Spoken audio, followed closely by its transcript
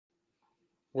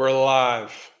We're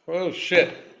live. Oh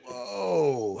shit!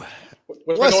 Whoa. What's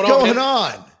been What's going on, going man?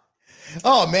 on?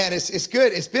 Oh man, it's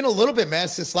good. It's been a little bit, man,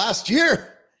 since last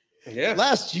year. Yeah,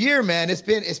 Last year, man, it's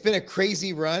been a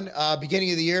crazy run.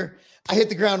 Beginning of the year, I hit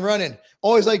the ground running.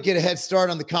 Always like to get a head start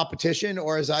on the competition,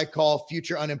 or as I call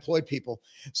future unemployed people.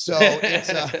 So it's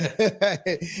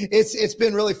it's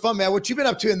been really fun, man. What you been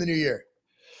up to in the new year?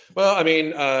 well, I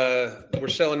mean, we're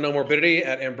selling No Morbidity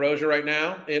at Ambrosia right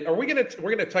now, and we're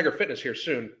gonna Tiger Fitness here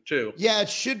soon too. Yeah, it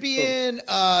should be So, in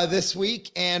this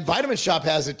week, and Vitamin Shop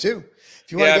has it too.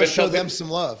 If you want yeah, to I've go been show telling them people. some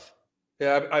love.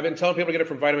 Yeah, I've been telling people to get it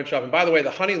from Vitamin Shop. And by the way, the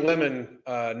honey lemon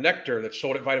nectar that's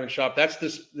sold at Vitamin Shop,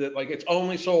 like it's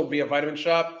only sold via Vitamin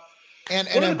Shop. And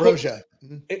One of the cool, ambrosia.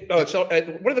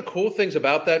 Mhm. one of the cool things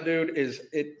about that, dude, is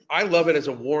it. I love it as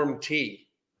a warm tea.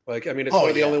 Like, I mean, it's Oh one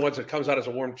of the only yeah. ones that comes out as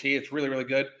a warm tea. It's really, really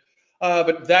good.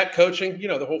 But that coaching,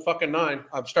 the whole fucking nine.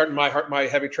 I'm starting my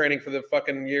heavy training for the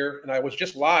fucking year, and I was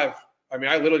just live. I mean,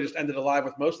 I literally just ended a live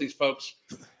with most of these folks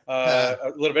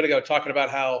a little bit ago, talking about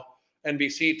how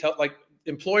NBC like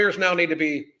employers now need to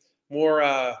be more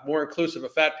inclusive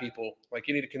of fat people. Like,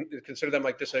 you need to consider them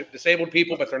like disabled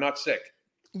people, but they're not sick.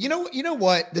 You know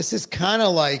what? This is kind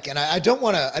of like, and I don't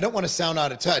want to sound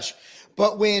out of touch,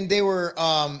 but when they were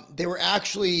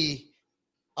actually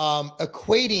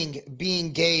equating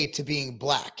being gay to being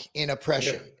black in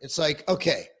oppression, Yeah. it's like,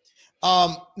 okay,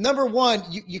 number one,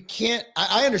 you can't.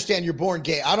 I understand you're born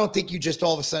gay. I don't think you just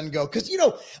all of a sudden go, because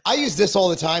I use this all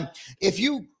the time. If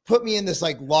you put me in this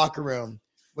like locker room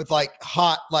with like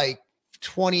hot like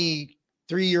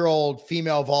 23-year-old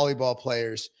female volleyball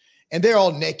players, and they're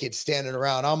all naked standing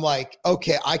around, I'm like,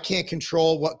 okay, I can't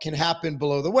control what can happen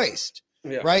below the waist,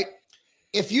 Yeah. right?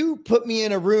 If you put me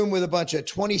in a room with a bunch of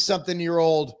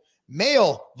 20-something-year-old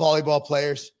male volleyball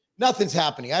players, nothing's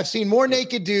happening. I've seen more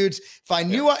naked dudes. If I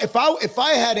knew, if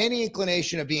I had any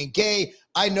inclination of being gay,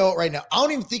 I know it right now. I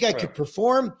don't even think I could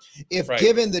perform if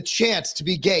given the chance to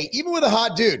be gay, even with a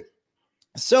hot dude.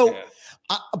 So,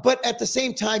 but at the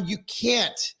same time, you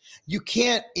can't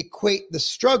equate the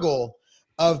struggle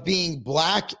of being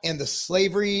black and the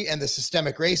slavery and the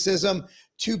systemic racism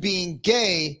to being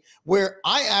gay, where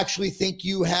I actually think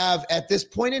you have, at this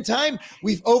point in time,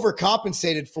 we've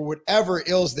overcompensated for whatever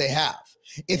ills they have.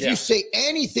 If you say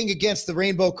anything against the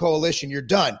Rainbow Coalition, you're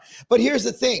done. But here's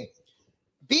the thing.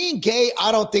 Being gay,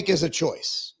 I don't think is a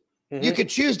choice. Mm-hmm. You could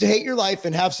choose to hate your life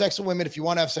and have sex with women if you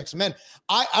want to have sex with men.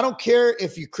 I don't care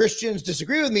if you Christians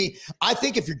disagree with me. I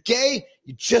think if you're gay,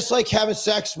 you just like having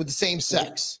sex with the same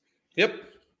sex. Yep.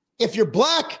 If you're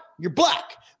black, you're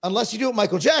black. Unless you do what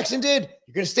Michael Jackson did,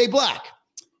 you're going to stay black.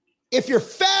 If you're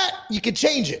fat, you can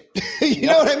change it. You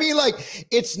know what I mean? Like,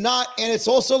 it's not, and it's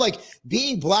also like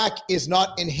being black is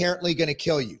not inherently going to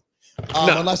kill you.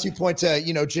 Unless you point to,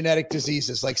 genetic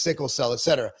diseases like sickle cell,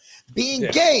 etc. Being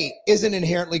gay isn't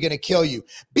inherently going to kill you.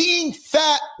 Being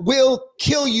fat will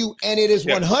kill you. And it is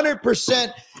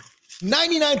 100%,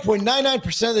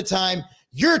 99.99% of the time,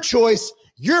 your choice,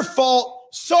 your fault.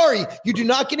 Sorry, you do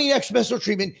not get any extra medical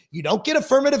treatment. You don't get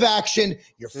affirmative action.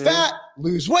 You're fat,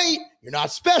 lose weight. You're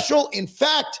not special. In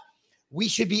fact, we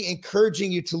should be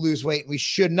encouraging you to lose weight. We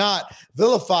should not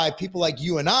vilify people like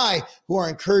you and I who are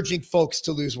encouraging folks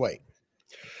to lose weight.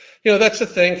 That's the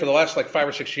thing. For the last like 5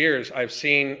 or 6 years, I've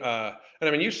seen, and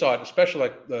I mean, you saw it, especially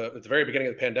like at the very beginning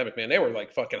of the pandemic, man, they were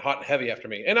like fucking hot and heavy after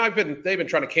me. And they've been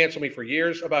trying to cancel me for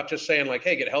years about just saying like,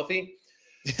 hey, get healthy.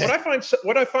 What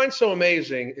I find so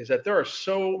amazing is that there are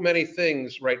so many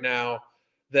things right now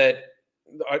that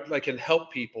can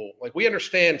help people. Like, we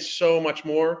understand so much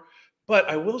more, but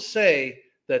I will say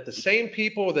that the same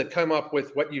people that come up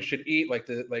with what you should eat, like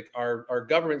our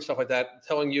government and stuff like that,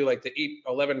 telling you like to eat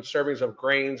 11 servings of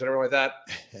grains and everything like that,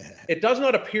 it does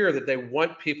not appear that they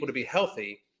want people to be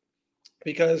healthy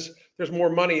because there's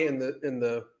more money in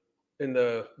the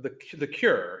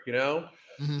cure,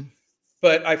 Mm-hmm.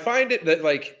 But I find it that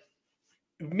like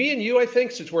me and you, I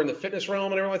think, since we're in the fitness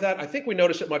realm and everything like that, I think we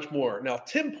notice it much more. Now,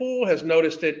 Tim Pool has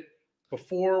noticed it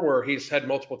before, where he's had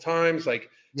multiple times like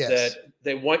that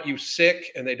they want you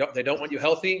sick and they don't want you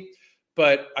healthy.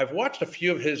 But I've watched a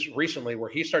few of his recently where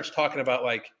he starts talking about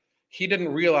like he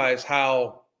didn't realize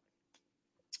how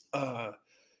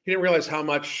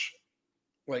much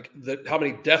like how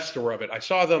many deaths there were of it. I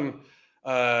saw them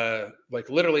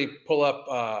literally pull up.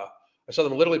 I saw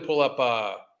them literally pull up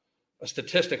a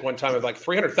statistic one time of like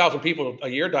 300,000 people a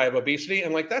year die of obesity.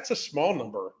 And like, that's a small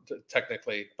number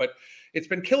technically, but it's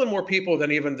been killing more people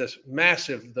than even this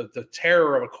massive, the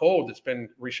terror of a cold that's been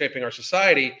reshaping our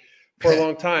society for a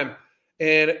long time.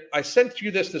 And I sent you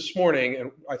this morning,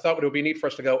 and I thought it would be neat for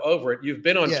us to go over it. You've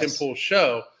been on Tim Pool's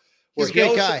show. He's a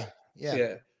great guy.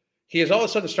 Yeah. he has all of a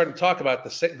sudden started to talk about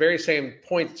the very same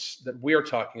points that we're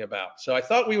talking about. So I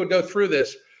thought we would go through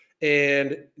this,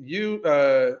 and you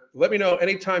let me know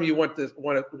anytime you want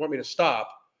me to stop,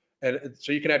 and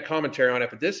so you can add commentary on it.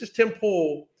 But this is Tim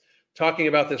Pool talking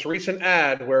about this recent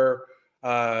ad where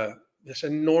this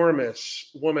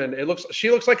enormous woman, she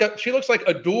looks like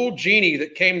a dual genie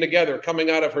that came together coming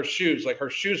out of her shoes. Like her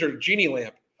shoes are genie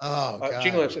lamp. Oh, God.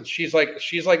 Genie lamps, and she's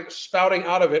like spouting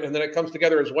out of it, and then it comes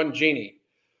together as one genie.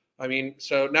 I mean,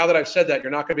 so now that I've said that,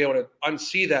 you're not going to be able to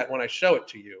unsee that when I show it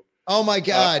to you. Oh my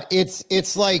God.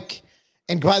 It's like,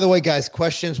 and by the way, guys,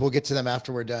 questions, we'll get to them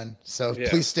after we're done. So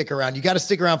please stick around. You got to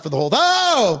stick around for the whole,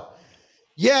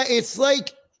 yeah. It's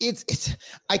like,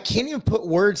 I can't even put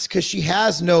words because she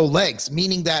has no legs,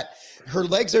 meaning that her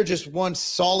legs are just one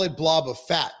solid blob of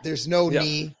fat. There's no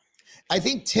knee. I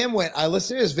think I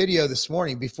listened to his video this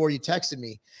morning before you texted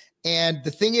me. And the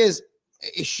thing is,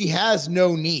 she has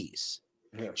no knees.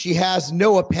 Yeah. She has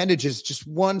no appendages, just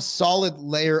one solid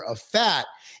layer of fat.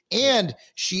 And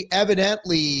she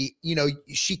evidently,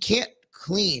 she can't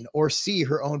clean or see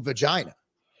her own vagina.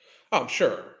 Oh, I'm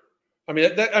sure. I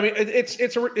mean,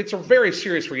 it's a very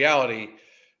serious reality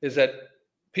is that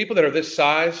people that are this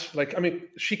size,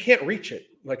 she can't reach it.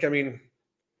 Look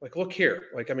here.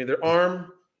 Their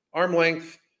arm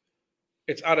length,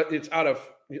 it's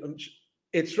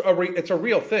a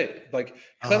real thing. Like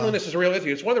cleanliness is a real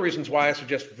issue. It's one of the reasons why I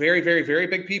suggest very, very, very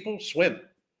big people swim.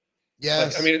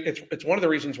 Yes. It's one of the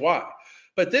reasons why.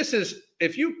 But this is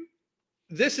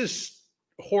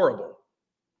horrible.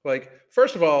 Like,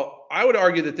 first of all, I would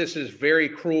argue that this is very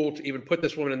cruel to even put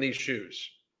this woman in these shoes.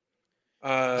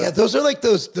 Those are like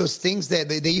those things that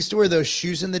they used to wear those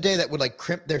shoes in the day that would like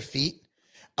crimp their feet.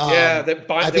 They would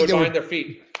bind their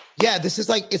feet. Yeah,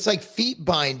 it's like feet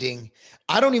binding.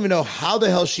 I don't even know how the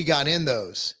hell she got in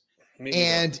those.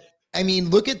 And I mean,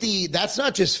 look at that's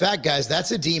not just fat, guys.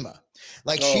 That's edema.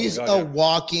 Like she's a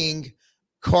walking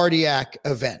cardiac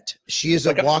event. She is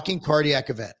a walking cardiac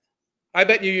event. I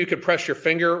bet you could press your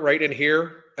finger right in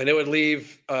here and it would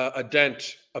leave a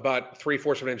dent about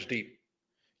 3/4 of an inch deep.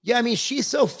 Yeah, I mean, she's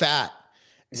so fat.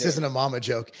 This isn't a mama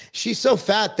joke. She's so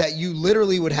fat that you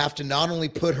literally would have to not only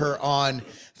put her on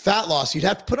fat loss, you'd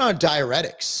have to put on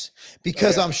diuretics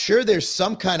because I'm sure there's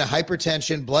some kind of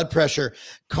hypertension, blood pressure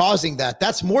causing that.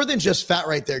 That's more than just fat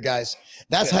right there, guys.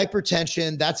 That's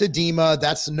hypertension. That's edema.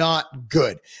 That's not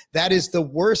good. That is the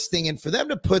worst thing. And for them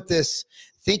to put this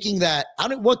thinking that,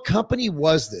 what company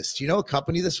was this? Do you know what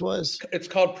company this was? It's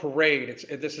called Parade.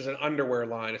 This is an underwear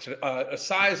line. It's a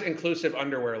size inclusive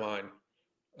underwear line.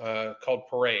 Called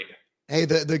Parade. Hey,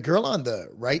 the girl on the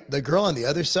right, the girl on the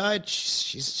other side,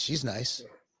 she's nice.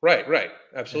 Right,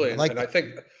 absolutely. And I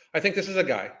think this is a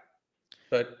guy.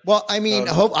 But I mean,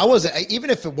 I wasn't. Even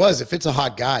if it's a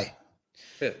hot guy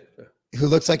who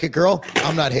looks like a girl,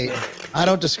 I'm not hating. I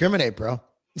don't discriminate, bro.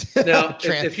 Now,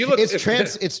 if you look, it's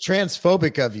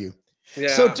transphobic of you. Yeah.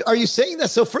 So are you saying that?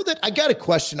 So for that, I got a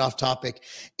question off topic.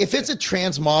 If it's a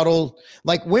trans model,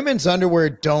 like women's underwear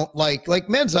don't like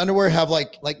men's underwear have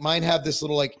like mine have this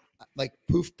little like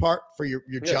poof part for your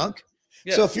junk.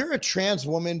 Yeah. So if you're a trans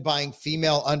woman buying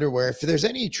female underwear, if there's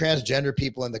any transgender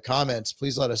people in the comments,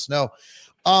 please let us know.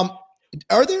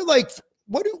 Are there like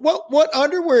what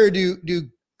underwear do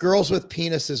girls with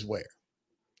penises wear?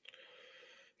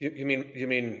 You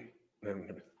mean?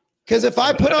 Because if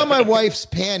I put on my wife's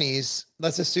panties,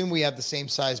 let's assume we have the same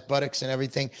size buttocks and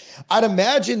everything, I'd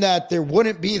imagine that there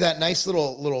wouldn't be that nice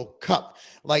little cup.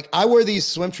 Like I wear these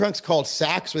swim trunks called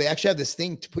sacks where they actually have this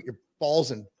thing to put your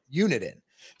balls and unit in.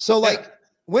 So like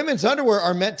women's underwear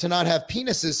are meant to not have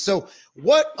penises. So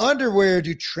what underwear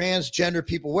do transgender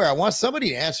people wear? I want somebody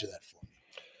to answer that for me.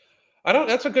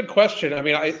 That's a good question. I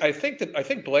mean, I think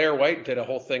Blair White did a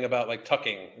whole thing about like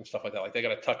tucking and stuff like that. Like they got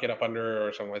to tuck it up under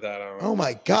or something like that. I don't know. Oh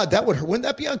my God, wouldn't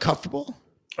that be uncomfortable?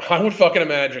 I would fucking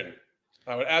imagine.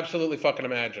 I would absolutely fucking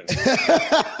imagine.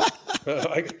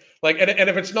 and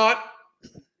if it's not,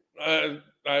 I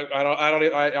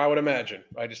would imagine.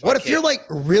 What if you're like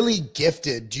really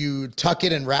gifted? Do you tuck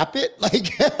it and wrap it?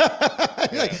 Like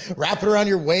wrap it around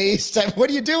your waist? What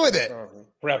do you do with it?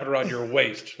 Wrap it around your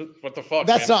waist. What the fuck?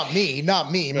 That's not me.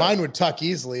 Yeah. Mine would tuck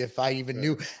easily if I even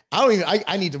knew.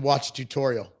 I need to watch a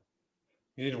tutorial.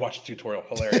 You need to watch a tutorial.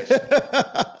 Hilarious.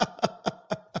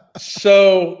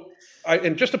 So,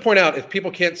 and just to point out, if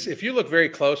people can't see, if you look very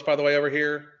close, by the way, over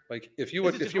here, like if you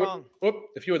would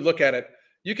look at it,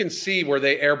 you can see where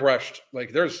they airbrushed.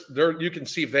 Like you can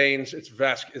see veins. It's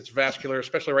vascular,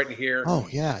 especially right in here. Oh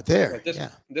yeah, there. Like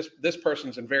this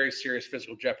person's in very serious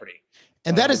physical jeopardy.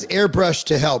 And that is airbrushed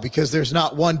to hell because there's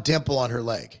not one dimple on her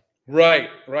leg. Right.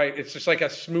 It's just like a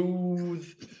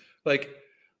smooth, like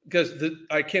because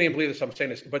I can't even believe this. I'm saying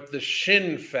this, but the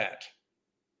shin fat,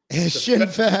 Shin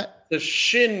fat. the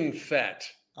shin fat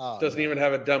doesn't no. even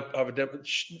have a dump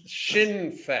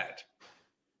shin fat.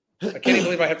 I can't even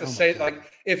believe I have to say it. Like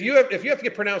if you have to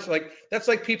get pronounced like that's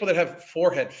like people that have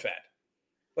forehead fat.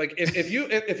 Like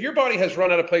if your body has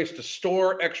run out of place to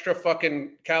store extra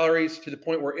fucking calories to the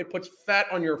point where it puts fat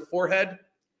on your forehead,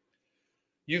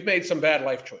 you've made some bad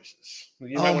life choices.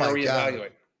 You might want to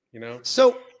reevaluate. You know.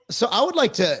 So I would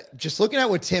like to, just looking at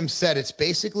what Tim said, it's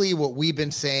basically what we've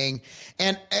been saying.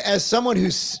 And as someone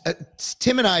who's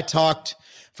Tim and I talked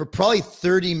for probably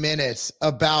 30 minutes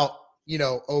about,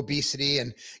 obesity,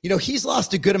 and, he's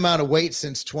lost a good amount of weight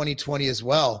since 2020 as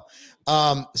well.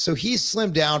 So he's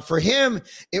slimmed down. For him,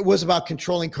 it was about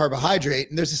controlling carbohydrate.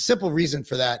 And there's a simple reason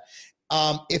for that.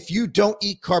 If you don't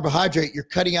eat carbohydrate, you're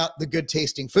cutting out the good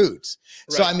tasting foods.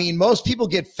 Right. So, I mean, most people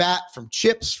get fat from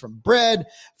chips, from bread,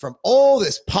 from all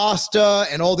this pasta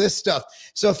and all this stuff.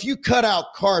 So if you cut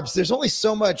out carbs, there's only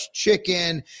so much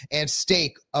chicken and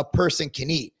steak a person can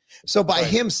eat. So by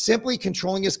him simply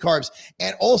controlling his carbs.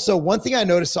 And also one thing I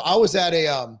noticed, so I was at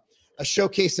a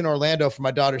showcase in Orlando for my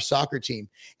daughter's soccer team.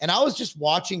 And I was just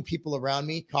watching people around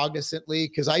me cognizantly,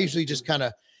 because I usually just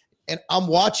and I'm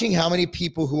watching how many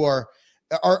people who are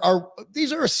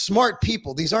these are smart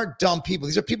people. These aren't dumb people.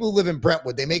 These are people who live in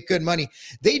Brentwood. They make good money.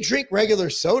 They drink regular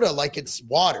soda like it's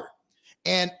water.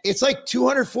 And it's like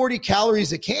 240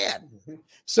 calories a can. Mm-hmm.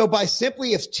 So by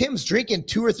simply, if Tim's drinking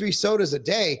 2 or 3 sodas a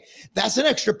day, that's an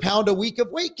extra pound a week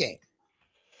of weight gain.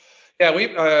 Yeah, we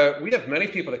have many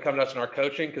people that come to us in our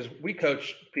coaching, because we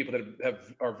coach people that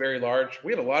are very large.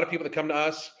 We have a lot of people that come to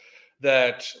us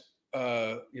that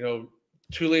 2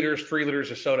 liters, 3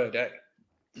 liters of soda a day.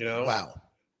 Wow.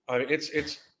 I mean,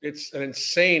 it's an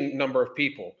insane number of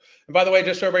people. And by the way,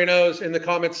 just so everybody knows, in the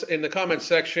comments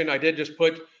section, I did just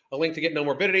put a link to get No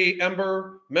Morbidity,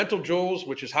 Ember, Mental Jewels,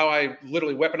 which is how I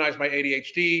literally weaponize my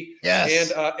ADHD,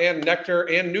 yes, and Nectar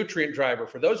and Nutrient Driver.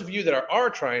 For those of you that are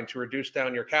trying to reduce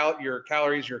down your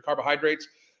calories, your carbohydrates,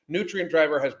 Nutrient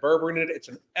Driver has berberine in it. It's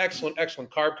an excellent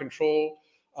carb control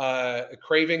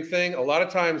craving thing. A lot of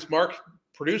times, Mark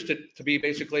produced it to be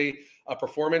basically a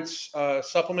performance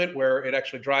supplement where it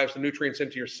actually drives the nutrients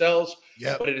into your cells.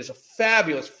 Yep. But it is a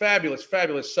fabulous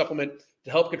supplement to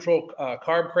help control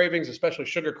carb cravings, especially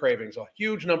sugar cravings. A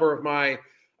huge number of my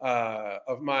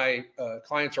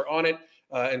clients are on it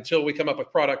until we come up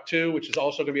with product 2, which is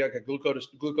also going to be like a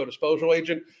glucodisposal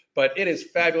agent. But it is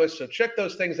fabulous. So check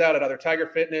those things out at either Tiger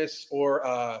Fitness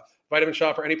or Vitamin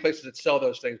Shop or any places that sell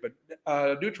those things. But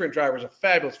Nutrient Driver is a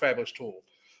fabulous tool.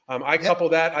 I couple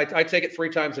that. I take it 3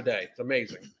 times a day. It's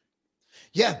amazing.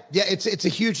 Yeah. It's a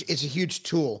huge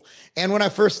tool. And when I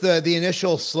first, the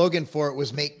initial slogan for it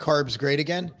was "Make Carbs Great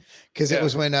Again," because it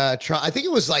was when Trump, I think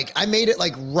it was like, I made it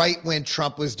like right when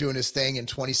Trump was doing his thing in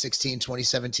 2016,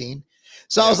 2017.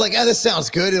 So I was like, this sounds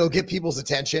good. It'll get people's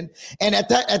attention. And at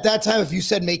that time, if you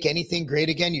said "make anything great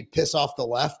again," you'd piss off the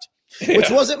left. Which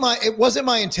wasn't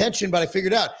my intention, but I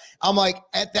figured out. I'm like,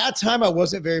 at that time, I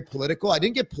wasn't very political. I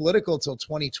didn't get political until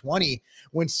 2020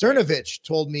 when Cernovich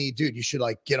told me, dude, you should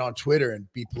like get on Twitter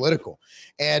and be political.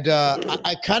 And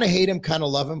I kind of hate him, kind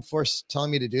of love him for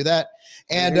telling me to do that.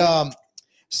 And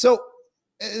so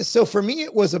for me,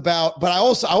 it was about, but I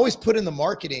always put in the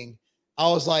marketing. I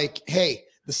was like, hey,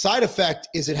 the side effect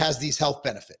is it has these health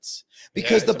benefits.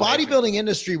 Because the bodybuilding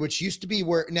industry, which used to be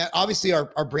where now obviously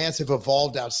our brands have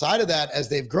evolved outside of that as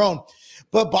they've grown,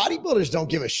 but bodybuilders don't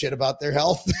give a shit about their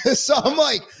health. So I'm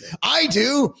like, I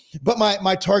do, but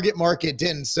my target market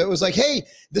didn't. So it was like, hey,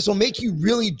 this will make you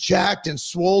really jacked and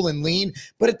swole and lean,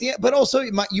 but also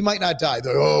you might not die.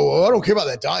 They're, I don't care about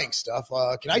that dying stuff.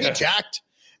 Can I get jacked?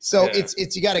 So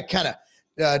it's you got to kind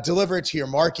of deliver it to your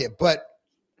market. But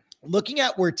looking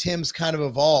at where Tim's kind of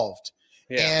evolved.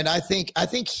 Yeah. And I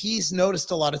think he's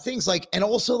noticed a lot of things, like, and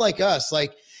also like us,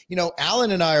 like,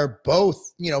 Alan and I are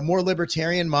both, more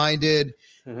libertarian minded.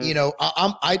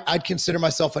 Mm-hmm. I'd consider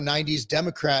myself a 90s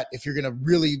Democrat if you're going to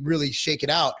really, really shake it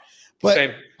out.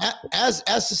 But as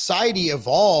society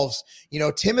evolves,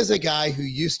 Tim is a guy who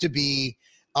used to be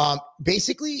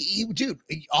basically,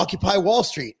 Occupy Wall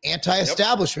Street,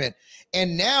 anti-establishment. Yep.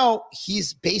 And now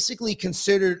he's basically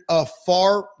considered a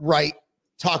far right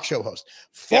talk show host.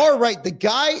 Far right. The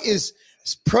guy is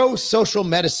pro-social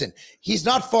medicine. He's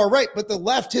not far right, but the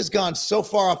left has gone so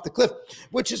far off the cliff,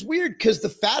 which is weird because the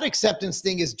fat acceptance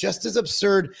thing is just as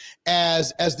absurd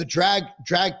as the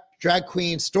drag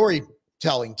queen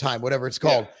storytelling time, whatever it's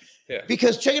called. Yeah.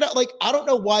 Because check it out. Like, I don't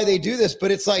know why they do this, but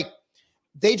it's like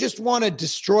they just want to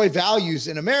destroy values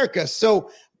in America. So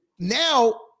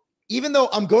now even though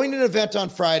I'm going to an event on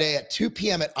Friday at 2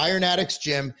 p.m. at Iron Addicts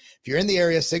Gym, if you're in the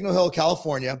area, Signal Hill,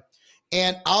 California,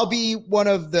 and I'll be one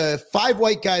of the 5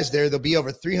 white guys there. There'll be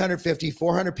over 350,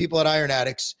 400 people at Iron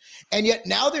Addicts. And yet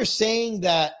now they're saying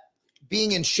that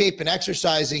being in shape and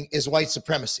exercising is white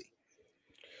supremacy.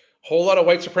 Whole lot of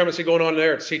white supremacy going on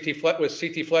there at with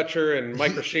CT Fletcher and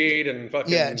Mike Rashid and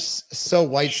fucking. Yeah, it's so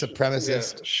white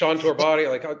supremacist. Yeah, Sean Torbati,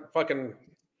 like fucking.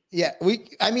 Yeah,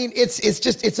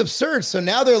 it's absurd. So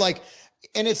now they're like,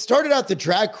 and it started out the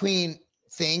drag queen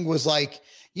thing was like,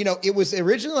 it was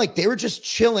originally like they were just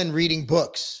chilling reading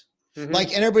books. Mm-hmm.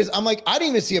 Like, and I'm like, I didn't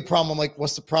even see a problem. I'm like,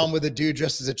 what's the problem with a dude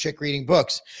dressed as a chick reading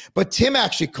books? But Tim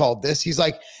actually called this. He's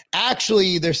like,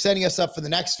 actually, they're setting us up for the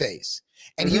next phase.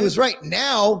 And he was right.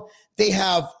 Now they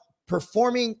have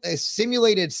performing a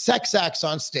simulated sex acts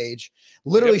on stage,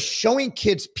 literally showing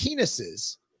kids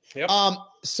penises. Yep.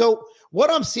 So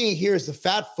what I'm seeing here is the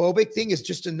fat phobic thing is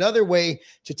just another way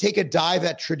to take a dive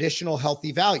at traditional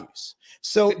healthy values.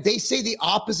 So they say the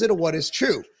opposite of what is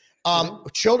true.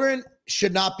 Children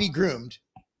should not be groomed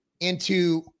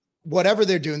into whatever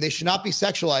they're doing. They should not be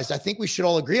sexualized. I think we should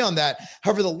all agree on that.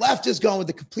 However, the left is going with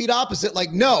the complete opposite.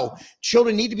 Like, no,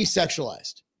 children need to be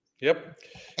sexualized. Yep.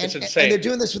 It's insane. And they're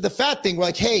doing this with the fat thing. We're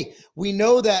like, hey, we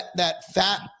know that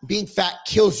being fat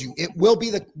kills you. It will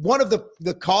be one of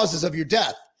the causes of your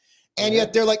death. And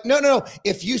yet they're like, no.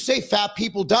 If you say fat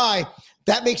people die,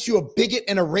 that makes you a bigot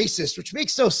and a racist, which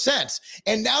makes no sense.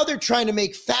 And now they're trying to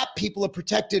make fat people a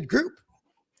protected group.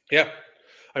 Yeah.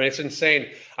 I mean, it's insane.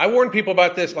 I warned people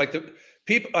about this. Like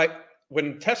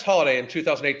when Tess Holliday in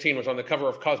 2018 was on the cover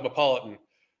of Cosmopolitan,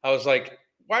 I was like,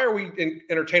 why are we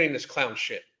entertaining this clown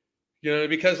shit?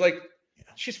 Because like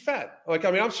she's fat. Like,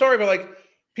 I mean, I'm sorry, but like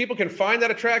people can find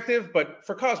that attractive, but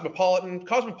for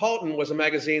Cosmopolitan was a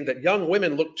magazine that young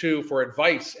women look to for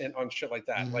advice and on shit like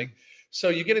that. Mm-hmm. Like, so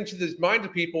you get into the mind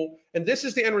of people, and this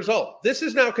is the end result. This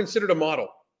is now considered a model.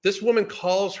 This woman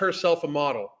calls herself a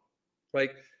model.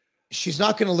 Like, she's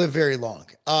not going to live very long.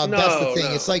 That's the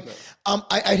thing. It's like,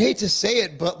 I'd hate to say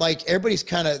it, but like everybody's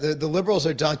kind of, the liberals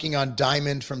are dunking on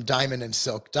Diamond from Diamond and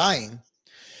Silk dying.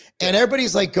 And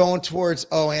everybody's like going towards,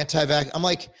 anti-vax. I'm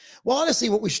like, well, honestly,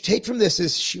 what we should take from this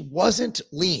is she wasn't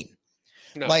lean.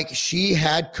 No. Like she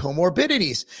had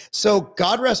comorbidities. So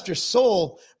God rest her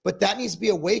soul, but that needs to be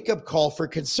a wake-up call for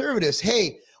conservatives.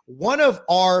 Hey, one of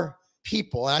our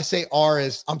people, and I say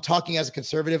I'm talking as a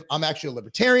conservative. I'm actually a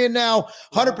libertarian now,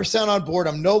 100% on board.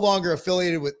 I'm no longer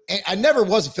affiliated with, I never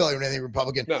was affiliated with anything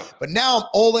Republican, but now I'm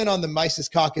all in on the Mises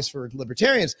Caucus for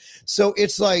libertarians. So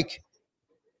it's like,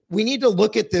 we need to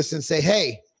look at this and say,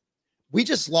 hey, we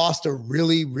just lost a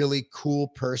really, really cool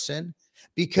person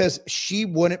because she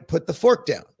wouldn't put the fork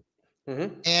down.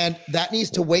 Mm-hmm. And that needs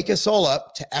to wake us all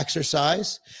up to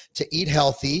exercise, to eat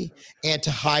healthy, and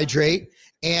to hydrate,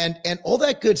 and all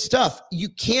that good stuff. You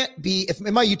can't be, if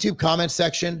in my YouTube comment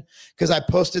section, because I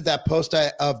posted that post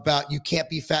about you can't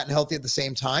be fat and healthy at the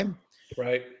same time.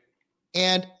 Right.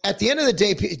 And at the end of the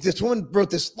day, this woman wrote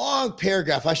this long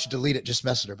paragraph. I should delete it, just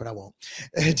message her, but I won't.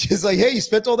 It's just like, hey, you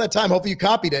spent all that time. Hopefully you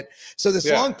copied it. So this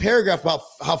long paragraph about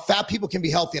how fat people can be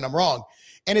healthy, and I'm wrong.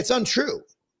 And it's untrue.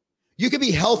 You could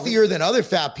be healthier than other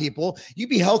fat people. You'd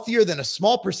be healthier than a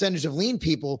small percentage of lean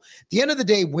people. At the end of the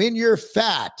day, when you're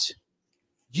fat,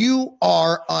 you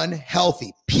are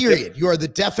unhealthy, period. Yep. You are the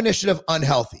definition of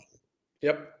unhealthy.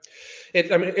 Yep.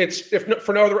 It's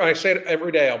for no other, I say it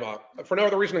every day, for no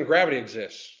other reason than gravity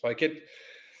exists. Like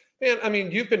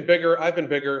you've been bigger. I've been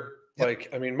bigger. Yep. Like,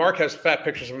 I mean, Mark has fat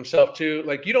pictures of himself too.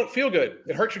 Like, you don't feel good.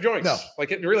 It hurts your joints. No.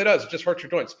 Like, it really does. It just hurts your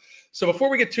joints. So before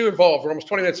we get too involved, we're almost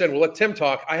 20 minutes in. We'll let Tim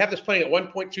talk. I have this playing at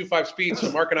 1.25 speed,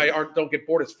 so Mark and I don't get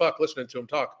bored as fuck listening to him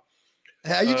talk.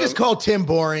 You just called Tim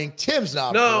boring. Tim's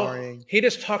not boring. He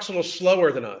just talks a little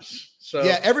slower than us. So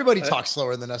yeah, everybody talks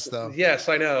slower than us, though. Yes,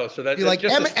 I know. So that's like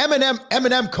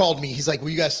Eminem called me. He's like, "Will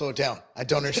you guys slow it down? I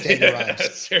don't understand your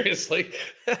rhymes." Seriously.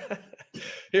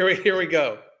 Here we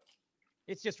go.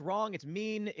 It's just wrong. It's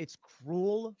mean. It's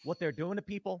cruel what they're doing to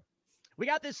people. We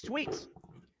got this tweet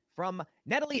from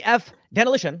Natalie F.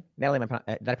 Danelishan. Natalie,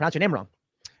 did I pronounce your name wrong?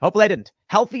 Hopefully I didn't.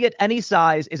 Healthy at any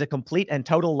size is a complete and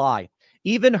total lie.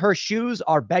 Even her shoes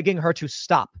are begging her to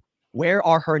stop. Where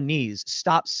are her knees?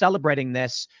 Stop celebrating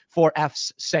this for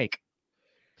F's sake.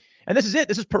 And this is it.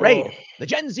 This is Parade, the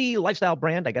Gen Z lifestyle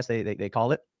brand, I guess they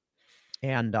call it.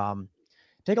 And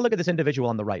take a look at this individual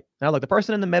on the right. Now, look, the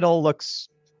person in the middle looks,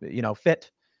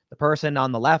 fit. The person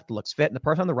on the left looks fit. And the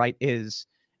person on the right is,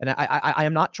 and I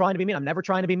am not trying to be mean. I'm never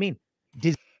trying to be mean.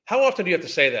 How often do you have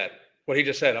to say that? What he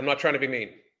just said? I'm not trying to be mean.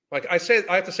 Like I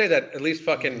have to say that at least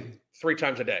fucking 3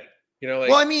 times a day.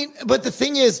 Well, I mean, but the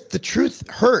thing is, the truth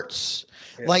hurts.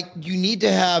 Yeah. Like you need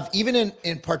to have, even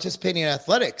in participating in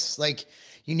athletics, like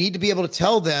you need to be able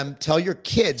to tell your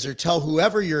kids or tell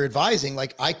whoever you're advising,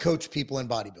 like I coach people in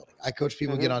bodybuilding. I coach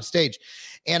people get on stage.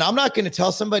 And I'm not going to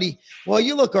tell somebody, well,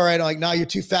 you look all right. I'm like, no, you're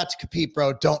too fat to compete,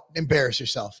 bro. Don't embarrass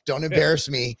yourself. Don't embarrass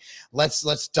me.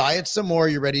 Let's diet some more.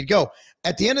 You're ready to go.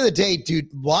 At the end of the day,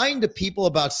 dude, lying to people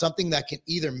about something that can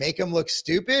either make them look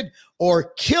stupid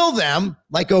or kill them,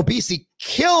 like obesity,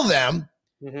 kill them.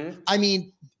 I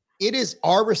mean, it is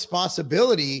our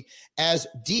responsibility as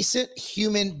decent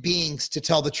human beings to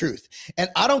tell the truth. And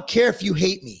I don't care if you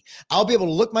hate me. I'll be able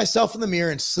to look myself in the mirror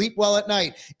and sleep well at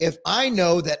night if I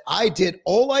know that I did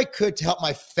all I could to help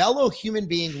my fellow human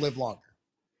being live longer.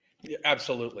 Yeah,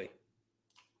 absolutely.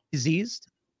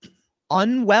 Diseased,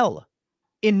 unwell,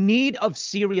 in need of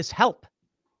serious help,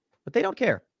 but they don't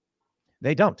care.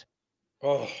 They don't.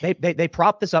 Oh. They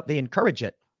prop this up. They encourage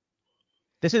it.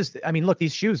 This is, I mean, look,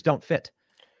 these shoes don't fit.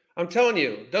 I'm telling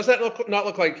you, does that not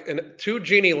look like two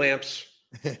genie lamps?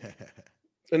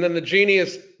 And then the genie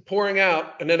is pouring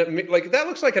out, and then that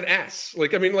looks like an ass.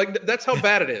 Like, I mean, like that's how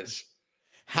bad it is.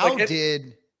 How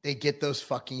did they get those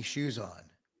fucking shoes on?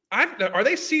 Are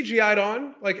they CGI'd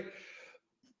on? Like,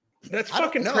 that's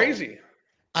fucking crazy.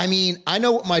 I mean, I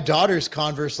know what my daughter's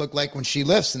Converse look like when she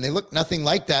lifts, and they look nothing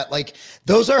like that. Like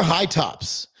those are high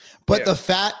tops, but the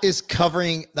fat is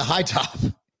covering the high top.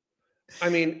 I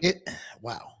mean,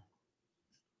 wow.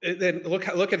 Then look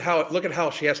at how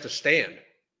she has to stand.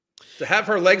 To have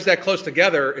her legs that close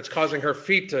together, it's causing her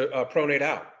feet to pronate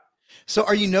out. So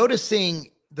are you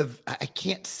noticing I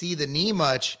can't see the knee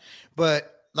much,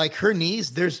 but like her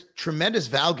knees, there's tremendous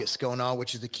valgus going on,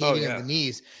 which is the caving of the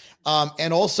knees.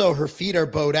 And also her feet are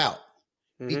bowed out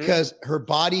because her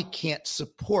body can't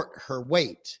support her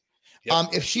weight.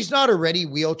 If she's not already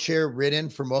wheelchair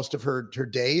ridden for most of her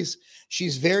days,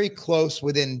 she's very close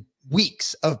within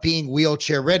weeks of being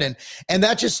wheelchair ridden. And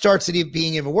that just starts it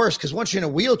being even worse. Because once you're in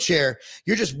a wheelchair,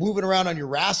 you're just moving around on your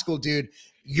rascal, dude.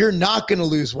 You're not going to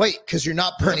lose weight because you're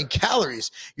not burning calories.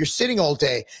 You're sitting all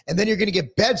day. And then you're going to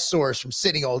get bed sores from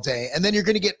sitting all day. And then you're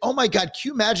going to get, oh my God, can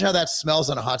you imagine how that smells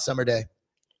on a hot summer day?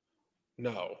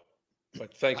 No.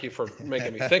 But thank you for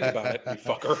making me think about it, you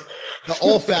fucker. The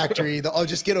olfactory,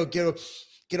 just get a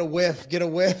whiff, get a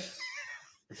whiff.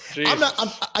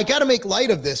 I got to make light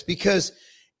of this because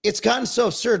it's gotten so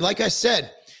absurd. Like I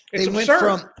said, they went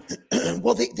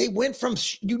from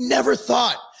you never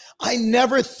thought. I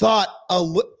never thought. I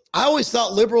always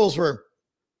thought liberals were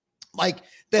like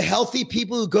the healthy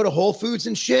people who go to Whole Foods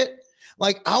and shit.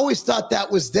 Like I always thought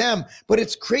that was them, but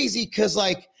it's crazy because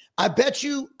like I bet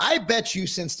you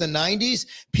since the 90s,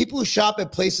 people who shop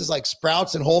at places like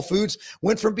Sprouts and Whole Foods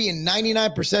went from being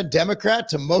 99% Democrat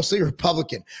to mostly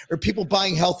Republican, or people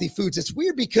buying healthy foods. It's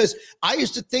weird because I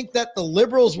used to think that the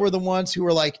liberals were the ones who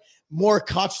were like more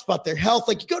conscious about their health.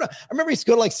 Like I remember I used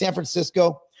to go to like San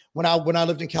Francisco when I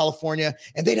lived in California,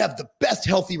 and they'd have the best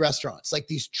healthy restaurants, like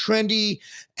these trendy,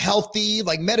 healthy,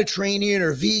 like Mediterranean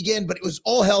or vegan, but it was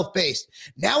all health-based.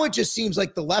 Now it just seems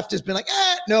like the left has been like,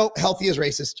 no, healthy is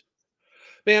racist.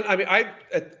 Man, I mean,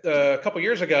 a couple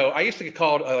years ago, I used to get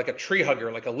called like a tree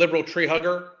hugger, like a liberal tree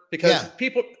hugger, because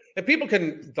people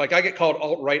can, like, I get called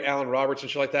alt-right Alan Roberts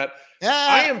and shit like that.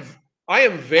 I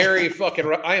am very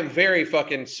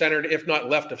fucking centered, if not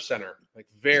left of center, like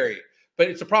very.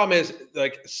 But the problem is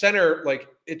like center, like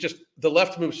the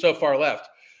left moves so far left.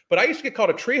 But I used to get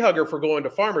called a tree hugger for going to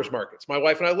farmers markets. My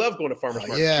wife and I love going to farmers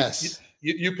markets. Yes.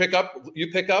 You pick up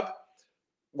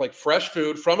like fresh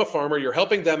food from a farmer. You're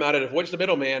helping them out. It avoids the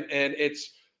middleman, and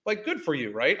it's like good for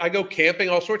you, right? I go camping,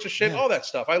 all sorts of shit, all that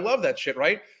stuff. I love that shit,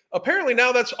 right? Apparently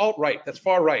now that's alt-right. That's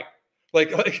far right.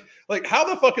 Like how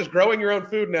the fuck is growing your own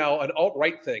food now an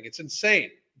alt-right thing? It's insane.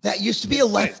 That used to be a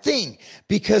left thing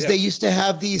because they used to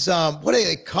have these what are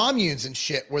they, communes and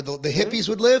shit where the hippies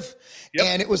would live.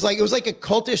 And it was like a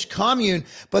cultish commune,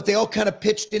 but they all kind of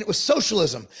pitched in. It was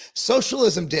socialism.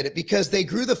 Socialism did it because they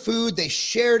grew the food, they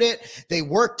shared it, they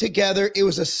worked together. It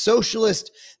was a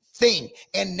socialist thing.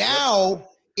 And now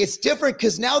it's different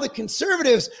because now the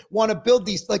conservatives want to build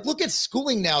these, like, look at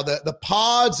schooling now, the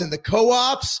pods and the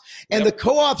co-ops, and the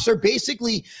co-ops are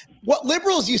basically what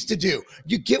liberals used to do.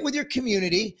 You get with your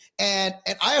community, and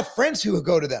I have friends who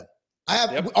go to them.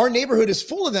 Our neighborhood is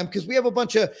full of them because we have a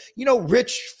bunch of,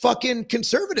 rich fucking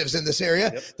conservatives in this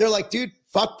area. They're like, dude,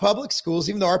 fuck public schools,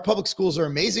 even though our public schools are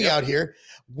amazing out here.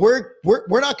 We're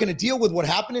not going to deal with what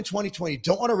happened in 2020.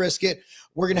 Don't want to risk it.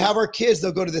 We're going to have our kids.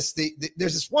 They'll go to this.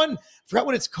 There's this one, I forgot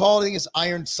what it's called. I think it's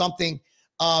Iron something.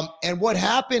 And what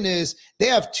happened is they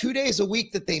have 2 days a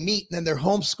week that they meet, and then they're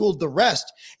homeschooled the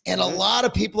rest. And a lot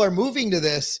of people are moving to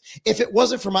this. If it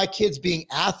wasn't for my kids being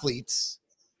athletes,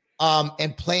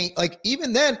 and playing. Like,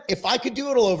 even then, if I could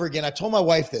do it all over again, I told my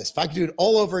wife this, if I could do it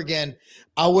all over again,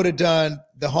 I would have done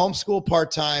the homeschool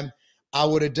part-time. I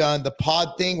would have done the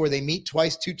pod thing where they meet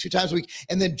two times a week,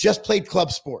 and then just played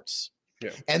club sports. Yeah.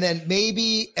 And then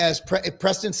maybe as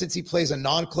Preston, since he plays a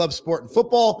non-club sport in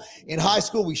football in high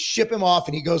school, we ship him off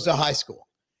and he goes to high school,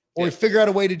 or we figure out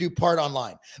a way to do part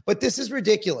online. But this is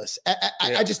ridiculous.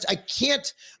 I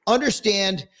can't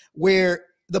understand where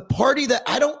the party that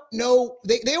I don't know,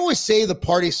 they always say the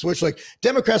party switched, like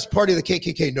Democrats party of the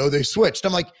KKK. No, they switched.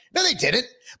 I'm like, no, they didn't.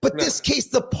 But this case,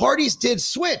 the parties did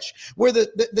switch, where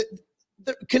the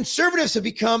conservatives have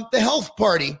become the health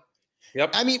party.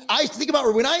 Yep. I mean, I think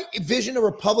about when I envision a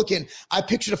Republican, I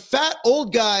pictured a fat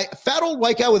old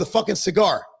white guy with a fucking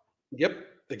cigar. Yep,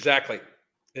 exactly.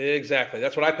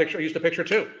 That's what I used to picture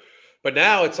too. But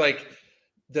now it's like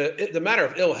the matter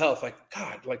of ill health. Like,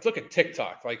 God, like look at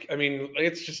TikTok. Like, I mean,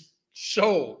 it's just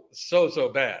so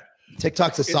bad.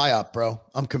 TikTok's a psyop, bro.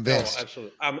 I'm convinced. Oh,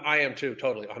 absolutely. I am too.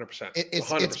 Totally, 100%.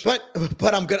 It's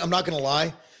but I'm not gonna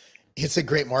lie. It's a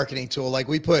great marketing tool. Like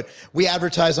we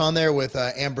advertise on there with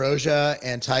Ambrosia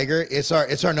and Tiger. It's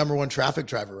our number one traffic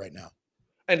driver right now.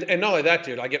 And not only that,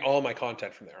 dude, I get all my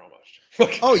content from there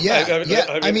almost. Oh yeah,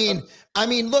 I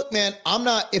mean, look, man,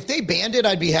 if they banned it,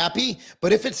 I'd be happy.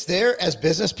 But if it's there as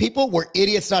business people, we're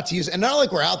idiots not to use it. And not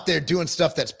like we're out there doing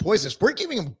stuff that's poisonous. We're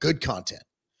giving them good content.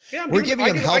 Yeah, we're giving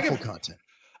them helpful content.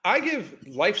 I give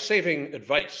life-saving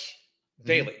advice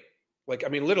daily. Like, I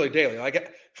mean, literally daily. I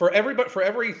get for every,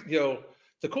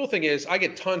 the cool thing is I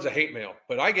get tons of hate mail,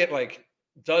 but I get like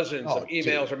dozens of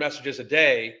emails or messages a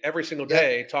day, every single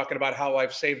day, talking about how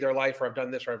I've saved their life or I've done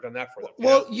this or I've done that for them.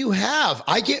 Well, you have.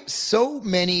 I get so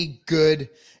many good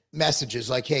messages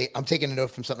like, hey, I'm taking a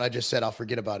note from something I just said. I'll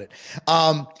forget about it.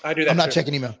 I do that. I'm not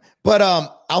checking email, but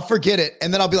I'll forget it.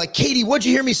 And then I'll be like, Katie, what'd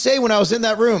you hear me say when I was in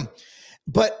that room?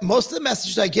 But most of the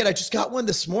messages I get, I just got one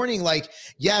this morning. Like,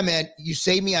 yeah, man, you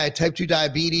saved me. I had type 2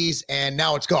 diabetes and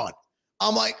now it's gone.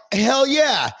 I'm like, hell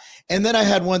yeah. And then I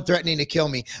had one threatening to kill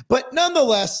me. But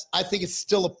nonetheless, I think it's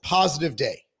still a positive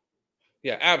day.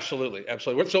 Yeah, absolutely.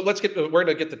 Absolutely. So we're going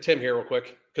to get to Tim here real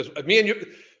quick, because me and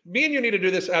you need to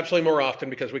do this absolutely more often,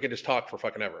 because we can just talk for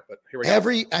fucking ever. But here we go.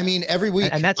 Every week,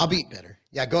 and I'll be better.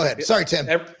 Yeah, go ahead. Sorry, Tim.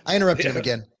 I interrupted him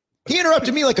again. He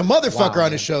interrupted me like a motherfucker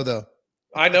on his show, though.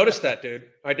 I noticed that, dude.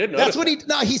 I did notice.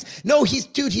 That's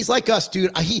he's like us,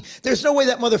 dude. There's no way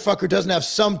that motherfucker doesn't have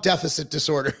some deficit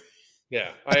disorder. Yeah,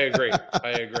 I agree.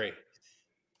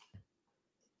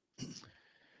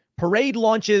 Parade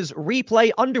launches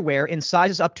Replay underwear in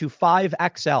sizes up to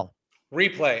 5XL.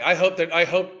 Replay. I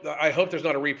hope there's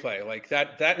not a replay. Like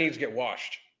that needs to get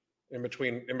washed in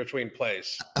between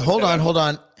plays. Like hold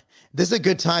on. This is a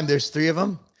good time. There's 3 of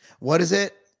them. What is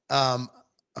it?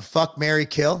 Fuck, marry,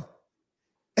 kill.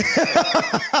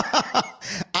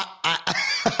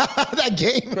 That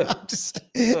game,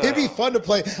 it'd be fun to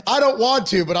play. I don't want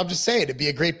to, but I'm just saying it'd be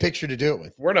a great picture to do it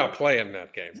with. We're not playing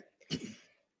that game.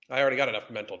 I already got enough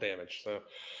mental damage. So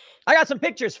I got some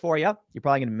pictures for you. You're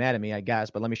probably gonna be mad at me, I guess,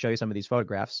 but let me show you some of these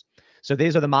photographs. So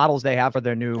these are the models they have for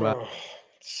their new. I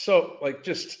feel like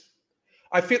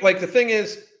the thing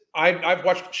is, I've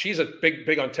watched. She's a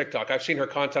big on TikTok. I've seen her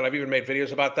content. I've even made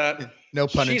videos about that. No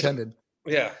pun intended.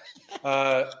 Yeah.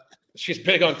 She's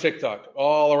big on TikTok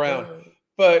all around.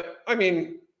 But I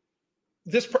mean,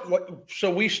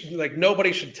 we should, like,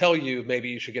 nobody should tell you maybe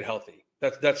you should get healthy.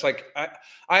 That's like,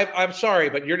 I'm sorry,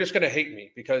 but you're just going to hate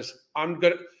me, because I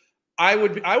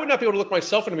would not be able to look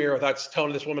myself in the mirror without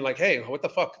telling this woman, like, hey, what the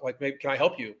fuck? Like, maybe, can I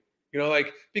help you?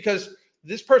 Like, because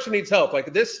this person needs help.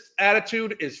 Like, this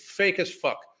attitude is fake as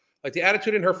fuck. Like, the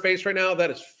attitude in her face right now,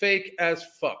 that is fake as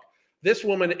fuck. This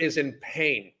woman is in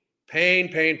pain. Pain.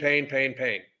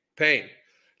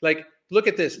 Like, look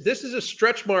at this. This is a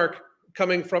stretch mark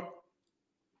coming from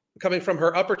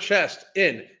her upper chest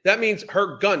in. That means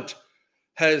her gunt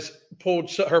has pulled,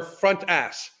 her front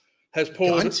ass has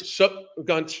pulled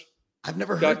gunt. I've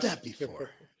never heard that before.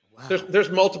 Wow. There's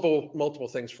multiple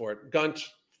things for it. Gunt,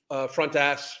 front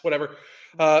ass, whatever.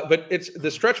 But it's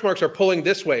the stretch marks are pulling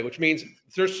this way, which means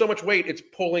there's so much weight it's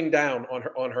pulling down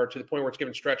on her to the point where it's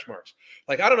giving stretch marks.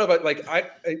 Like, I don't know about, like,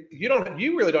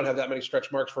 you really don't have that many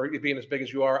stretch marks for being as big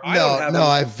as you are. I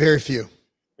have very few.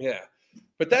 Yeah,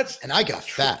 but and I got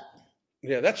fat.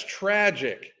 Yeah, that's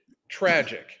tragic.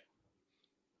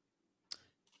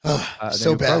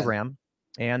 So bad program,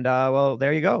 and well,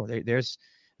 there you go. There's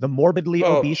the morbidly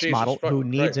obese model who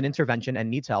needs an intervention and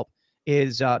needs help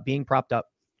is being propped up.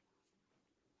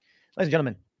 Ladies and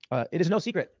gentlemen, it is no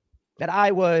secret that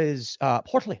I was a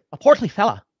portly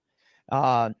fella.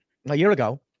 A year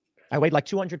ago, I weighed like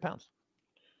 200 pounds.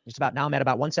 Just about now, I'm at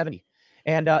about 170.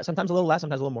 And sometimes a little less,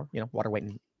 sometimes a little more, water weight.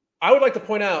 I would like to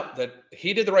point out that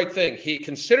he did the right thing. He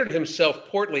considered himself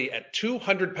portly at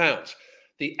 200 pounds.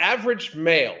 The average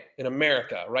male in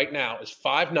America right now is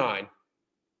 5'9",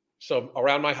 so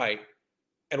around my height,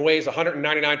 and weighs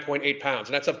 199.8 pounds.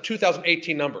 And that's of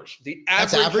 2018 numbers. The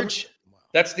average. That's average?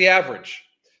 That's the average.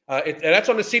 And that's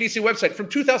on the CDC website from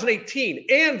 2018.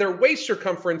 And their waist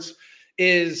circumference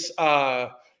is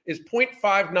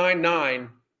 0.599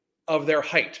 of their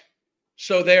height.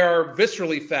 So they are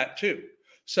viscerally fat too.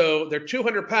 So they're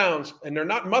 200 pounds and they're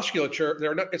not musculature.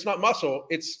 It's not muscle.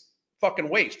 It's fucking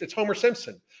waste. It's Homer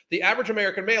Simpson. The average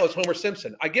American male is Homer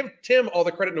Simpson. I give Tim all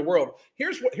the credit in the world.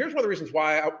 Here's one of the reasons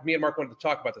why me and Mark wanted to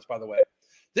talk about this, by the way.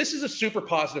 This is a super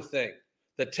positive thing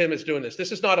that Tim is doing this.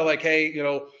 This is not a like, hey,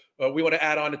 we want to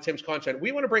add on to Tim's content.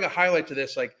 We want to bring a highlight to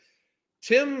this. Like,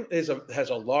 Tim has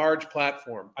a large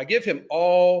platform. I give him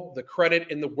all the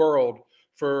credit in the world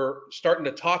for starting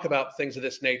to talk about things of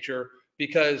this nature,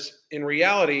 because in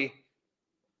reality,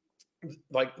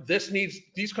 like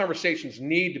these conversations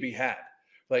need to be had.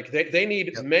 Like they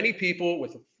need many people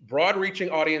with broad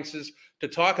reaching audiences to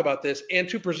talk about this and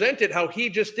to present it how he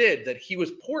just did, that he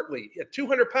was portly at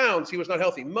 200 pounds. He was not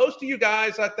healthy. Most of you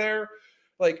guys out there,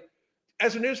 like,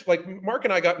 as a news, like Mark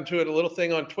and I got into it a little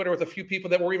thing on Twitter with a few people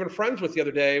that we're even friends with the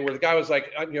other day, where the guy was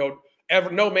like, no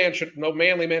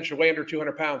manly man should weigh under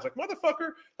 200 pounds. Like,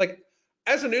 motherfucker. Like,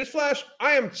 as a newsflash,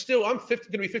 I'm going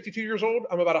to be 52 years old.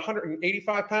 I'm about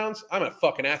 185 pounds. I'm a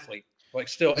fucking athlete. Like,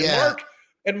 still.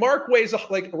 And Mark weighs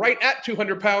like right at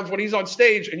 200 pounds when he's on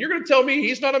stage, and you're going to tell me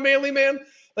he's not a manly man?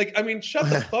 Like, I mean, shut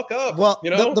the fuck up. Well,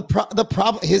 the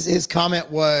problem, his comment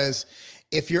was,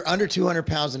 if you're under 200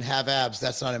 pounds and have abs,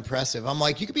 that's not impressive. I'm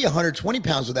like, you could be 120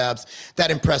 pounds with abs, that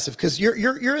impressive, because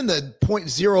you're in the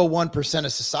 0.01%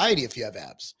 of society if you have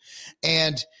abs,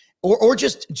 and or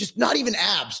just not even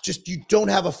abs, just you don't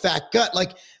have a fat gut.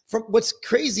 Like, from what's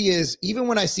crazy is, even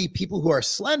when I see people who are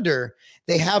slender,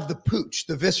 they have the pooch,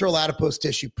 the visceral adipose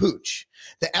tissue pooch,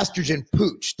 the estrogen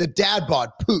pooch, the dad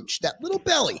bod pooch, that little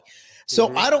belly.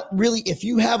 So I don't really, if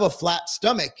you have a flat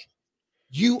stomach,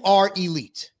 you are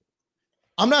elite.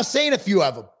 I'm not saying if you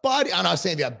have a body, I'm not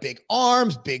saying if you have big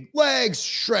arms, big legs,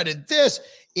 shredded this.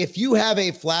 If you have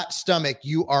a flat stomach,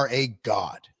 you are a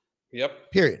god.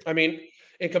 Yep. Period. I mean,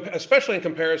 especially in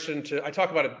comparison to, I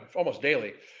talk about it almost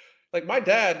daily. Like my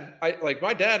dad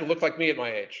looked like me at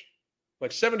my age,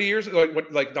 like 70 years,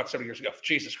 like not 70 years ago,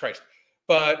 Jesus Christ.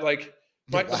 But like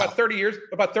about 30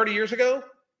 years ago,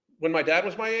 when my dad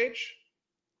was my age,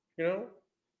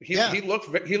 he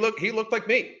looked like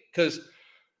me, because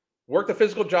worked a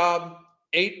physical job,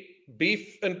 ate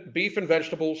beef and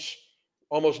vegetables,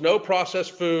 almost no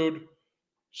processed food,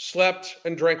 slept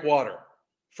and drank water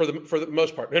for the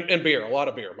most part, and beer, a lot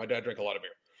of beer. My dad drank a lot of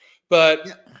beer,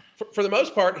 but for the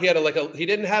most part, he had he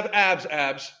didn't have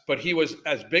abs, but he was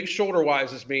as big shoulder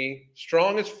wise as me,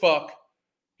 strong as fuck,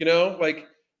 like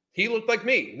he looked like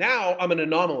me. Now I'm an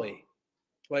anomaly.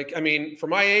 Like, I mean, for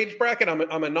my age bracket,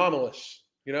 I'm anomalous.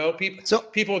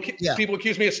 People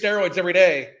accuse me of steroids every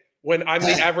day, when I'm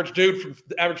the average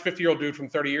 50-year-old dude from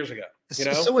 30 years ago.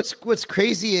 So what's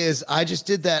crazy is, I just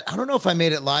did that. I don't know if I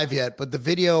made it live yet, but the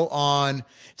video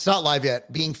it's not live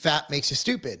yet. Being fat makes you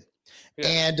stupid. Yeah.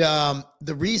 And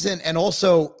the reason, and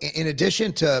also in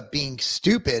addition to being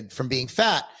stupid from being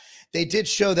fat, they did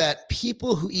show that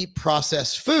people who eat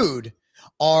processed food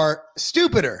are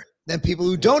stupider than people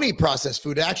who don't eat processed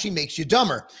food. It actually makes you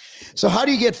dumber. So how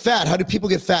do you get fat? How do people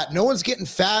get fat? No one's getting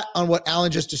fat on what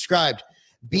Alan just described.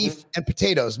 Beef and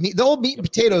potatoes, the old meat and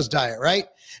potatoes diet, right?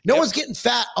 No one's getting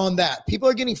fat on that. People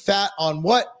are getting fat on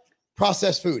what?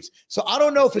 Processed foods. So I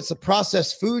don't know if it's the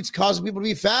processed foods causing people to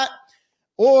be fat,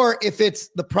 or if it's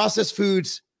the processed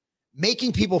foods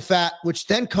making people fat, which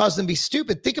then cause them to be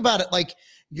stupid. Think about it. Like,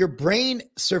 your brain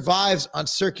survives on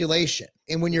circulation.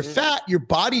 And when you're fat, your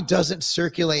body doesn't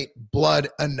circulate blood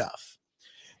enough.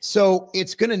 So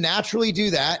it's going to naturally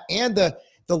do that. And the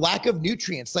lack of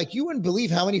nutrients. Like, you wouldn't believe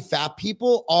how many fat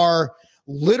people are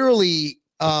literally,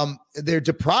 they're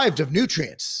deprived of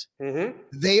nutrients. They're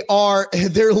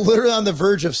literally on the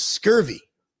verge of scurvy.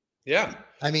 Yeah.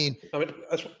 I mean,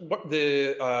 that's what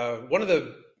one of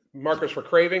the markers for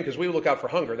craving, because we look out for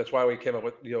hunger. That's why we came up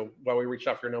with, why we reached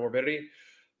out for your no morbidity.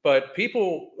 But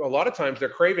people, a lot of times their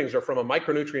cravings are from a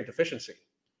micronutrient deficiency.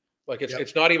 Like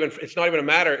it's not even a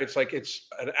matter. It's like it's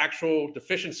an actual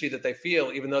deficiency that they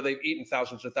feel, even though they've eaten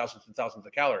thousands and thousands and thousands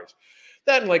of calories.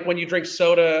 Then, like when you drink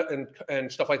soda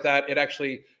and stuff like that, it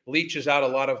actually leaches out a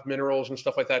lot of minerals and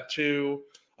stuff like that too.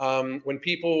 When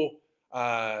people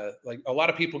like a lot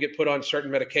of people get put on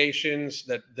certain medications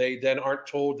that they then aren't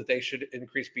told that they should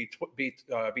increase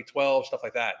B12, stuff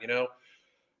like that.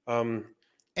 And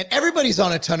everybody's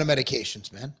on a ton of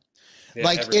medications, man. Yeah,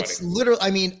 like everybody. it's literally,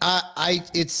 I mean,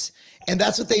 it's, and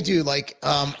that's what they do. Like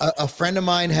a friend of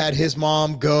mine had his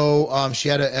mom go, she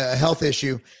had a health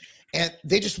issue and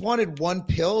they just wanted one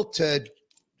pill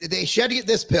she had to get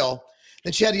this pill.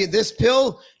 Then she had to get this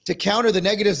pill to counter the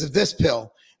negatives of this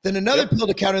pill. Then another pill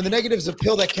to counter the negatives of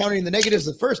pill that countering the negatives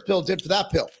the first pill did for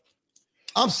that pill.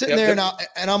 I'm sitting there now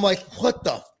and I'm like, what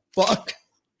the fuck?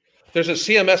 There's a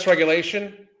CMS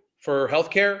regulation for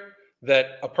healthcare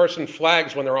that a person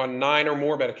flags when they're on 9 or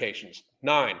more medications.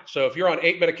 9. So if you're on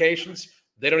 8 medications,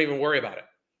 they don't even worry about it.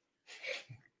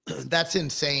 That's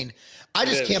insane. I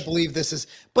just can't believe this is,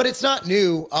 but it's not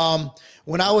new.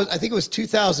 When I think it was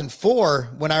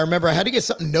 2004, when I remember I had to get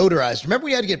something notarized. Remember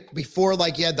we had to get, before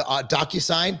like you had the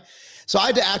DocuSign. So I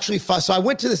had to actually, so I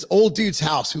went to this old dude's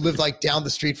house who lived like down the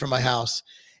street from my house.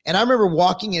 And I remember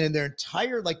walking in and their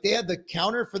entire, like they had the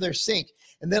counter for their sink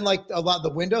and then like a lot of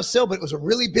the windowsill, but it was a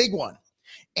really big one.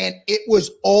 And it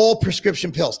was all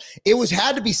prescription pills.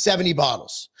 Had to be 70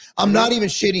 bottles. I'm not even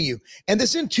shitting you. And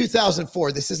this is in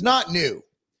 2004. This is not new.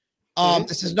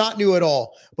 This is not new at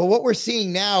all. But what we're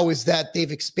seeing now is that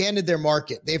they've expanded their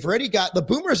market. They've already got, the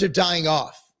boomers are dying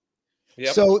off.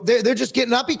 Yep. So they're just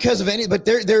getting, not because of any, but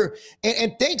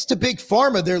and thanks to Big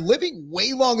Pharma, they're living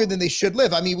way longer than they should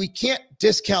live. I mean, we can't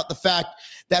discount the fact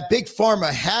that Big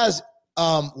Pharma has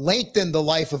lengthened the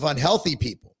life of unhealthy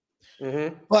people.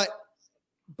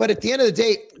 But at the end of the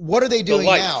day, what are they doing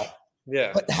now?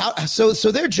 Yeah. But how? So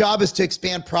their job is to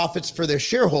expand profits for their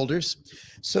shareholders.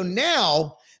 So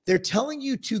now they're telling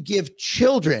you to give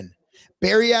children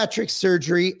bariatric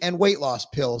surgery and weight loss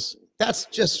pills. That's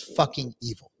just fucking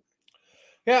evil.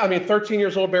 Yeah, I mean, 13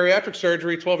 years old bariatric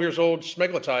surgery, 12 years old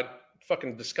semaglutide,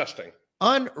 fucking disgusting.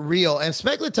 Unreal. And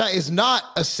semaglutide is not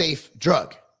a safe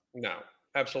drug. No,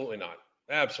 absolutely not.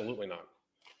 Absolutely not.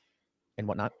 And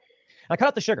whatnot. I cut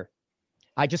out the sugar.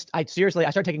 I seriously, I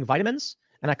started taking vitamins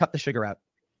and I cut the sugar out.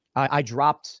 I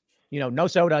dropped, no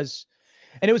sodas.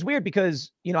 And it was weird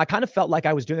because, I kind of felt like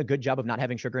I was doing a good job of not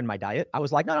having sugar in my diet. I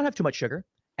was like, no, I don't have too much sugar.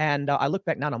 And I look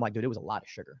back now and I'm like, dude, it was a lot of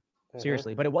sugar.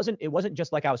 Seriously. But it wasn't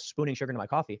just like I was spooning sugar into my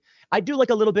coffee. I do like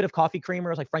a little bit of coffee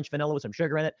creamers, like French vanilla with some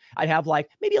sugar in it. I'd have like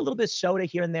maybe a little bit of soda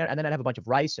here and there. And then I'd have a bunch of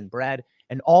rice and bread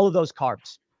and all of those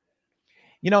carbs.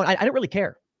 I didn't really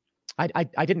care.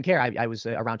 I didn't care. I was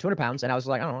around 200 pounds and I was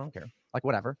like, I don't care. Like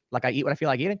whatever. Like I eat what I feel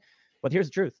like eating. But here's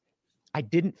the truth. I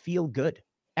didn't feel good.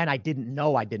 And I didn't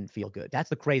know I didn't feel good. That's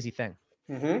the crazy thing.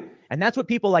 And that's what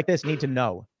people like this need to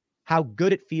know, how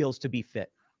good it feels to be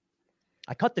fit.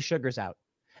 I cut the sugars out.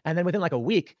 And then within like a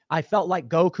week, I felt like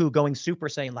Goku going Super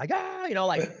Saiyan, like,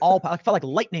 I felt like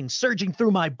lightning surging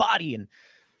through my body. And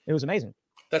it was amazing.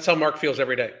 That's how Mark feels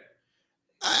every day.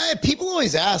 People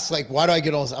always ask, like, why do I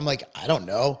get all this? I'm like, I don't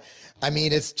know. I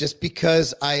mean, it's just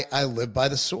because I live by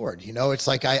the sword. It's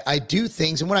like I do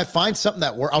things. And when I find something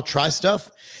that works, I'll try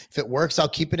stuff. If it works, I'll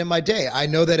keep it in my day. I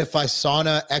know that if I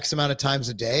sauna X amount of times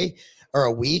a day or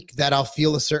a week, that I'll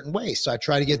feel a certain way. So I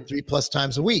try to get 3+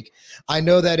 times a week. I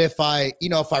know that if I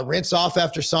rinse off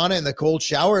after sauna in the cold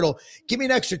shower, it'll give me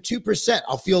an extra 2%.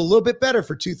 I'll feel a little bit better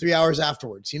for 2-3 hours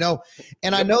afterwards,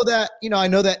 and I know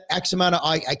that X amount of,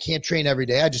 I can't train every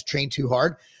day. I just train too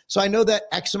hard. So I know that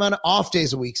X amount of off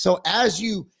days a week. So as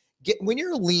you get, when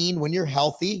you're lean, when you're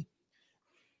healthy,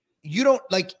 you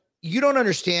don't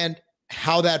understand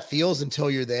how that feels until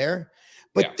you're there.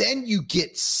 But then you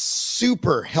get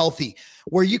super healthy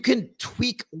where you can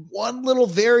tweak one little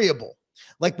variable,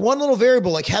 like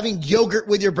having yogurt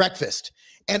with your breakfast.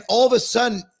 And all of a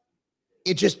sudden,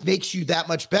 it just makes you that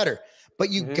much better. But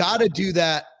you got to do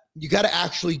that. You got to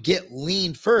actually get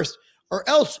lean first, or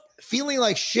else feeling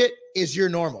like shit is your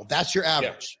normal. That's your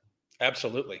average. Yeah,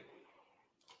 absolutely.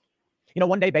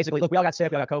 One day, basically, look, we all got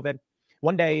sick. We all got COVID.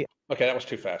 One day. Okay, that was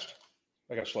too fast.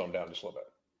 I got to slow him down just a little bit.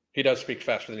 He does speak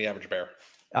faster than the average bear.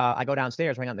 I go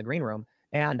downstairs, hang out in the green room,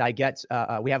 and I get,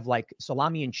 we have like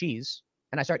salami and cheese,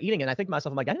 and I start eating it. And I think to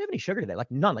myself, I'm like, I didn't have any sugar today, like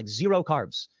none, like 0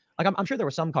 carbs. Like I'm sure there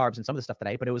were some carbs in some of the stuff that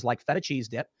I ate, but it was like feta cheese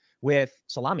dip with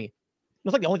salami. It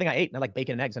was like the only thing I ate, and I like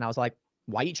bacon and eggs. And I was like,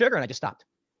 why eat sugar? And I just stopped.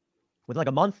 Within like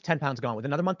a month, 10 pounds gone. Within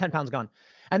another month, 10 pounds gone.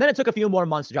 And then it took a few more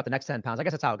months to drop the next 10 pounds. I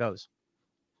guess that's how it goes.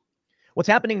 What's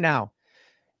happening now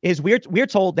is we're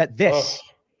told that this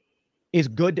is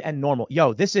good and normal.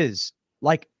 Yo, this is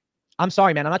like, I'm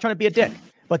sorry, man. I'm not trying to be a dick,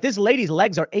 but this lady's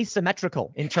legs are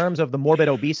asymmetrical in terms of the morbid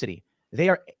obesity. They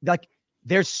are like,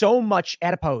 there's so much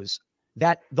adipose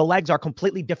that the legs are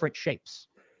completely different shapes.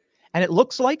 And it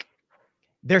looks like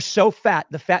they're so fat,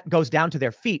 the fat goes down to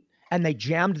their feet and they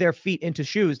jammed their feet into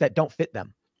shoes that don't fit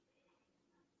them.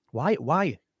 Why,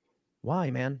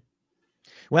 man?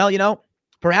 Well,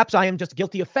 Perhaps I am just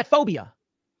guilty of fat phobia.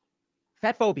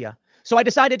 Fat phobia. So I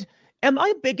decided, am I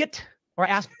a bigot? Or I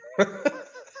asked.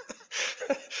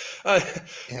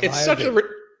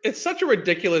 It's such a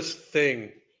ridiculous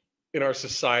thing in our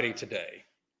society today.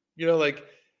 You know, like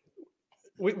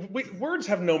words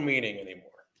have no meaning anymore.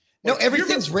 No, Like,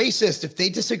 everything's racist. If they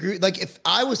disagree, like if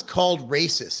I was called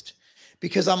racist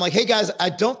because I'm like, hey guys, I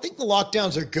don't think the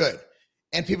lockdowns are good.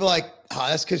 And people are like, oh,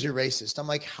 that's because you're racist. I'm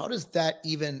like, how do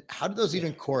those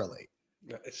even correlate?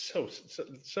 It's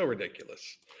so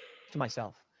ridiculous. To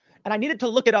myself. And I needed to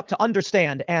look it up to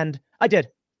understand. And I did.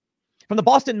 From the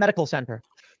Boston Medical Center.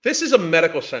 This is a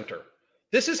medical center.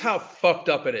 This is how fucked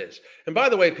up it is. And by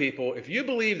the way, people, if you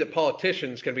believe that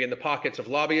politicians can be in the pockets of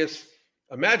lobbyists,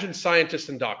 imagine scientists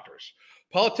and doctors.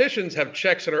 Politicians have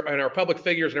checks and are public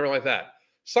figures and everything like that.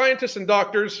 Scientists and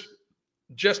doctors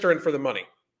just are in for the money,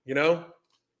 you know?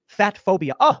 Fat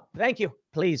phobia. Oh, thank you.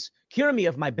 Please cure me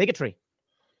of my bigotry.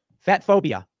 Fat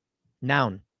phobia.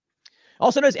 Noun.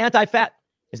 Also known as anti-fat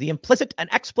is the implicit and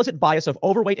explicit bias of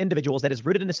overweight individuals that is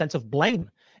rooted in a sense of blame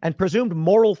and presumed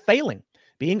moral failing.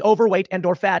 Being overweight and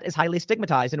or fat is highly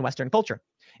stigmatized in Western culture.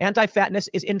 Anti-fatness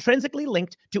is intrinsically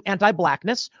linked to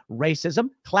anti-blackness, racism,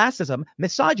 classism,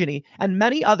 misogyny, and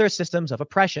many other systems of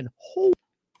oppression. Holy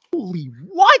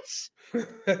what?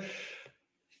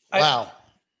 Wow.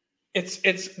 This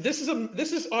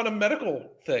is on a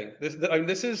medical thing.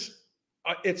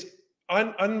 It's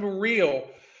unreal.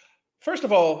 First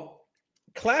of all,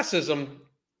 classism,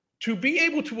 to be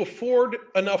able to afford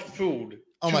enough food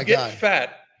to get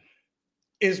fat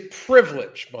is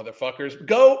privilege, motherfuckers.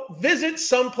 Go visit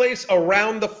someplace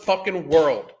around the fucking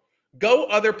world. Go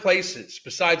other places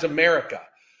besides America.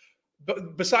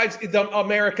 Besides the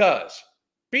Americas.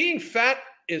 Being fat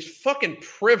is fucking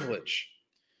privilege.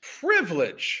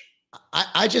 Privilege.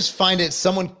 I just find it,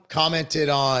 someone commented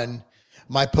on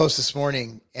my post this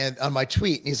morning and on my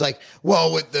tweet, and he's like,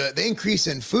 well, with the increase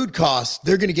in food costs,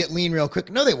 they're going to get lean real quick.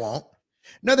 No, they won't.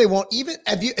 No, they won't.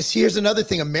 Here's another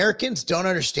thing. Americans don't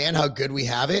understand how good we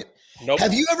have it. Nope.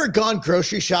 Have you ever gone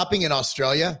grocery shopping in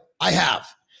Australia? I have.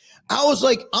 I was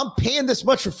like, I'm paying this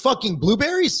much for fucking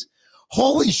blueberries?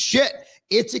 Holy shit.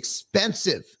 It's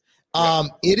expensive.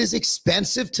 It is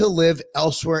expensive to live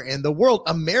elsewhere in the world.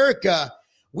 America,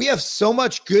 we have so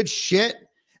much good shit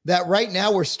that right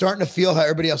now we're starting to feel how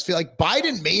everybody else feels. Like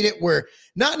Biden made it where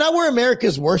not where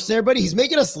America's worse than everybody. He's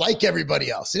making us like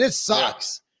everybody else. And it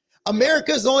sucks. Yeah.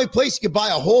 America's the only place you could buy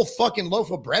a whole fucking loaf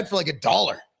of bread for like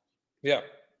 $1. Yeah.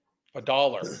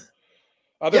 $1.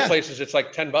 Other places it's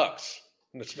like $10.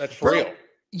 That's for real.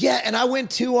 Yeah. And I went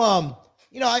to,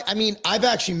 I mean, I've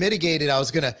actually mitigated.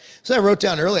 So I wrote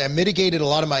down earlier, I mitigated a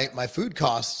lot of my food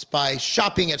costs by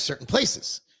shopping at certain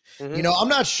places. Mm-hmm. You know, I'm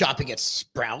not shopping at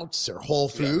Sprouts or Whole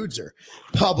Foods or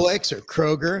Publix or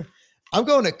Kroger. I'm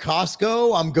going to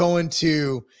Costco. I'm going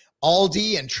to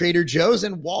Aldi and Trader Joe's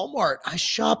and Walmart. I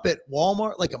shop at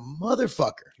Walmart like a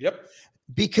motherfucker. Yep.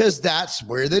 Because that's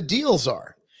where the deals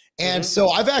are. And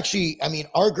so our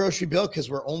grocery bill, because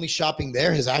we're only shopping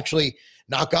there, has actually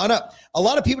not gone up. A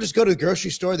lot of people just go to the grocery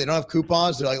store. They don't have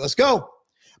coupons. They're like, let's go.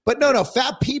 But no,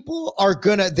 fat people are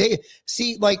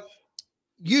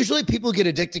usually people get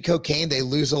addicted to cocaine. They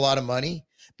lose a lot of money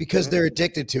because they're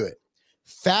addicted to it.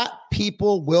 Fat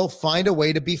people will find a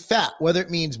way to be fat, whether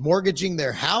it means mortgaging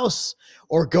their house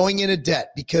or going into debt,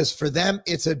 because for them,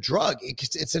 it's a drug.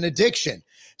 It's an addiction.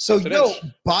 So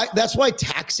that's why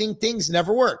taxing things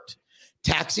never worked.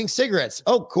 Taxing cigarettes.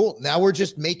 Oh, cool. Now we're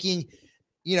just making,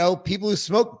 people who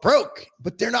smoke broke,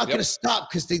 but they're not going to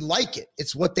stop because they like it.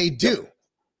 It's what they do.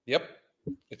 Yep.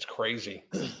 It's crazy.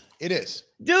 It is.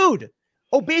 Dude,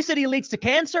 obesity leads to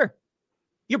cancer.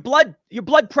 Your blood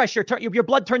pressure, your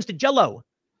blood turns to jello.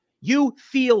 You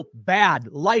feel bad.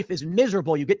 Life is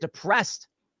miserable. You get depressed.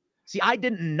 See, I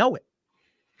didn't know it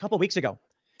a couple of weeks ago.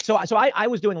 So I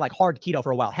was doing like hard keto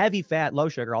for a while, heavy fat, low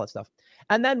sugar, all that stuff.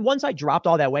 And then once I dropped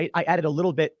all that weight, I added a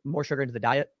little bit more sugar into the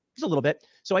diet, just a little bit.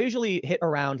 So I usually hit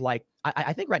around like,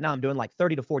 I think right now I'm doing like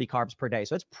 30 to 40 carbs per day.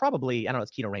 So it's probably, I don't know,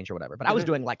 it's keto range or whatever, but I was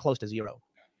doing like close to zero.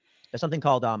 There's something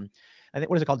called, I think,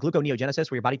 what is it called? Gluconeogenesis,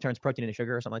 where your body turns protein into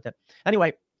sugar or something like that.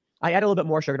 Anyway, I added a little bit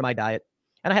more sugar to my diet,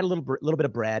 and I had a little bit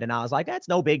of bread, and I was like, that's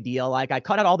no big deal. Like I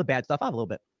cut out all the bad stuff off a little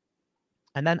bit.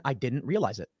 And then I didn't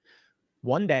realize it.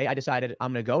 One day I decided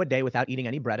I'm going to go a day without eating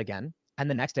any bread again. And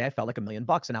the next day I felt like $1 million.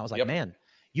 And I was like, man,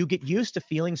 you get used to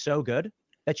feeling so good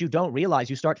that you don't realize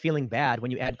you start feeling bad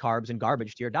when you add carbs and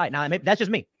garbage to your diet. Now, maybe that's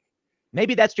just me.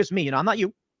 Maybe that's just me. I'm not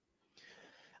you.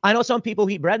 I know some people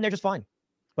who eat bread and they're just fine.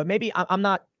 But maybe I'm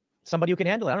not somebody who can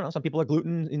handle it. I don't know. Some people are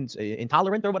gluten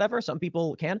intolerant or whatever. Some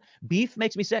people can. Beef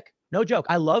makes me sick. No joke.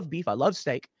 I love beef. I love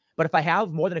steak. But if I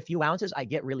have more than a few ounces, I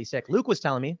get really sick. Luke was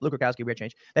telling me, Luke Rukowski, Weird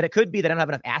Change, that it could be that I don't have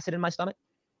enough acid in my stomach.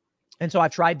 And so I've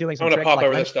tried doing some I'm gonna tricks pop like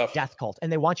over this stuff. Death Cult,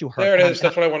 and they want you hurt. There it is.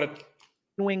 That's what I wanted.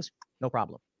 Wings, no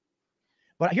problem.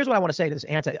 But here's what I want to say to this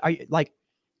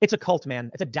it's a cult,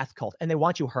 man. It's a death cult, and they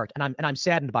want you hurt. And I'm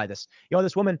saddened by this.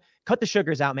 This woman cut the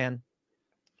sugars out, man.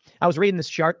 I was reading this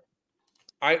chart.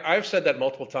 I've said that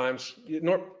multiple times.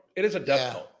 It is a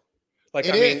death cult. Like,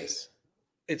 it is.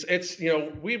 It's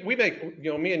we make,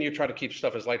 me and you try to keep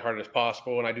stuff as lighthearted as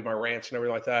possible, and I do my rants and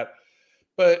everything like that.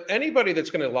 But anybody that's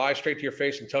going to lie straight to your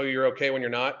face and tell you you're okay when you're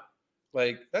not,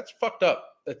 like, that's fucked up.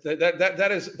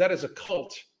 That is a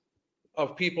cult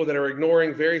of people that are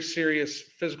ignoring very serious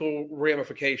physical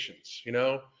ramifications,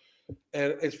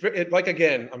 and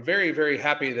again, I'm very, very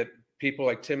happy that people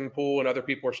like Tim Pool and other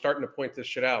people are starting to point this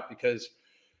shit out, because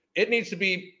it needs to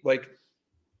be like,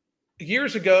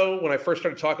 years ago when I first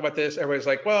started talking about this, everybody's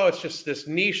like, well, it's just this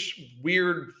niche,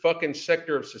 weird fucking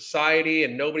sector of society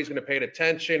and nobody's going to pay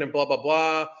attention and blah, blah,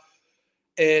 blah.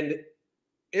 And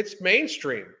it's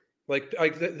mainstream.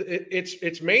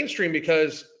 It's mainstream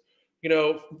because,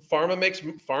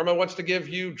 pharma wants to give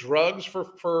you drugs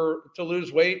to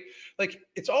lose weight. Like,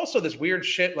 it's also this weird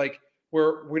shit, like,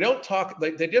 where we don't talk,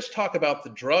 like, they just talk about the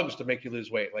drugs to make you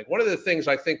lose weight. Like, one of the things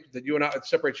I think that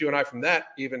separates you and I from that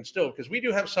even still, because we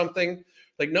do have something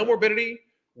like No Morbidity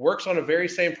works on a very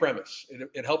same premise.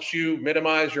 It helps you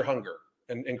minimize your hunger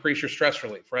and increase your stress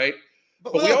relief, right?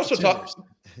 But we also talk,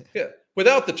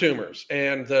 without the tumors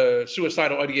and the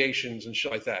suicidal ideations and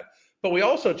shit like that. But we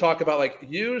also talk about, like,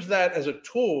 use that as a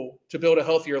tool to build a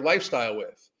healthier lifestyle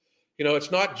with.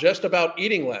 It's not just about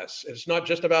eating less. It's not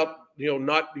just about,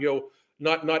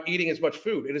 not eating as much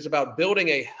food. It is about building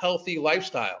a healthy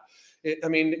lifestyle.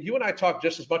 You and I talk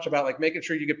just as much about, like, making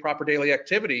sure you get proper daily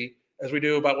activity as we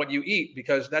do about what you eat,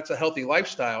 because that's a healthy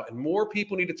lifestyle. And more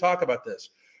people need to talk about this.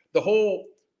 The whole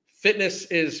fitness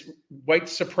is white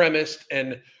supremacist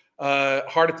and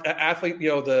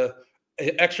the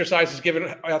exercise is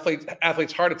giving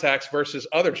athletes heart attacks versus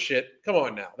other shit. Come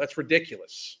on now. That's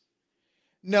ridiculous.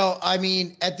 No, at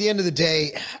the end of the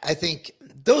day, I think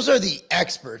those are the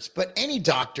experts, but any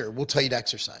doctor will tell you to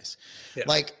exercise. Yeah.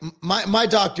 Like, my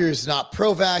doctor is not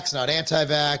pro-vax, not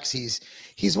anti-vax.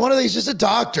 He's one of these, just a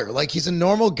doctor. Like, he's a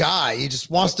normal guy. He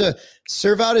just wants to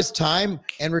serve out his time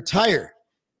and retire.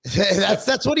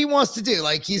 That's what he wants to do.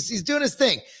 Like, he's doing his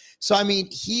thing. So,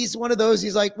 he's one of those,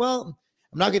 he's like, well,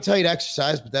 I'm not going to tell you to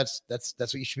exercise, but that's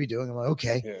what you should be doing. I'm like,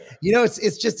 okay. Yeah.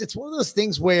 It's one of those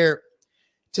things where,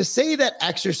 to say that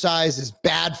exercise is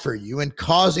bad for you and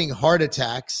causing heart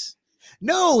attacks,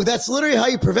 no, that's literally how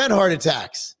you prevent heart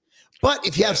attacks. But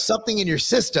if you have something in your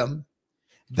system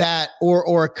that,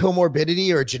 or a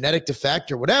comorbidity or a genetic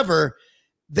defect or whatever,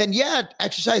 then yeah,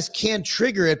 exercise can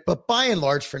trigger it. But by and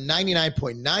large, for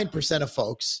 99.9% of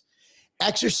folks,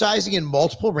 exercising in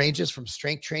multiple ranges from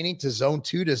strength training to zone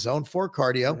 2 to zone 4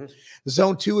 cardio. Mm-hmm.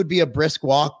 Zone 2 would be a brisk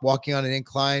walking on an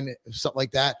incline, something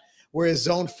like that. Whereas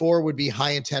zone 4 would be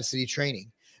high intensity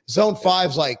training. Zone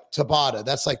 5 is like Tabata.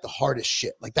 That's like the hardest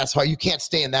shit. Like, that's hard. You can't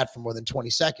stay in that for more than 20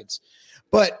 seconds.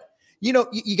 But, you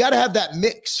got to have that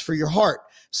mix for your heart.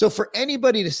 So for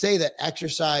anybody to say that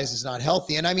exercise is not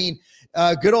healthy, and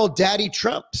good old Daddy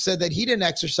Trump said that he didn't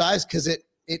exercise because it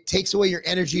takes away your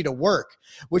energy to work,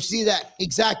 which is that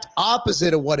exact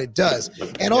opposite of what it does.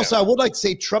 And also, I would like to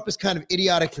say Trump is kind of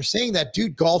idiotic for saying that.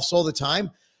 Dude golfs all the time.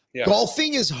 Yeah.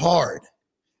 Golfing is hard.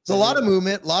 It's a lot of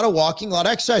movement, a lot of walking, a lot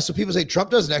of exercise. So people say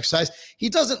Trump doesn't exercise. He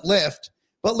doesn't lift,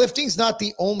 but lifting's not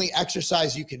the only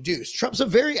exercise you can do. Trump's a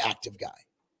very active guy.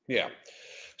 Yeah.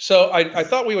 So I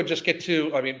thought we would just get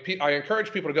to, I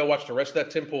encourage people to go watch the rest of that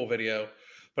Tim Pool video,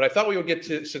 but I thought we would get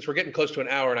to, since we're getting close to an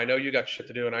hour and I know you got shit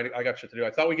to do and I got shit to do,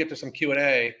 I thought we'd get to some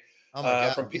Q&A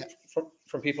from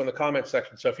people in the comment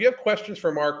section. So if you have questions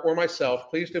for Mark or myself,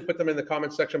 please do put them in the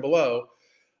comment section below.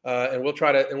 And we'll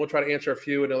try to answer a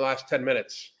few in the last 10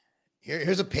 minutes.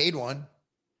 Here's a paid one.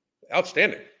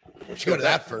 Outstanding. Let's go to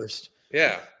that first.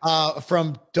 Yeah.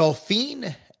 From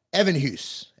Dolphine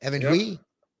Evanhuis. Evanhui.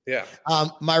 Yeah.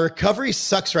 My recovery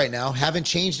sucks right now. Haven't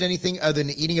changed anything other than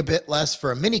eating a bit less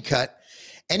for a mini cut.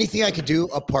 Anything I could do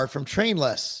apart from train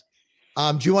less.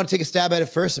 Do you want to take a stab at it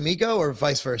first, amigo, or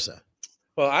vice versa?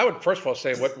 Well, I would first of all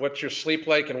say what's your sleep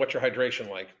like and what's your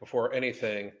hydration like before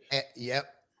anything. Yep.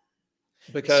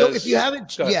 Because so if you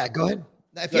haven't, go ahead.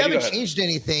 If you haven't changed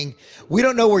anything, we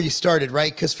don't know where you started,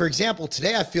 right? Because, for example,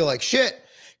 today I feel like shit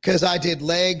because I did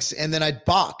legs and then I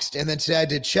boxed. And then today I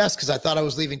did chest because I thought I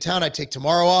was leaving town. I'd take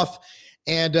tomorrow off.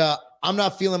 And I'm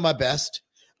not feeling my best.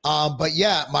 But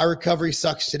yeah, my recovery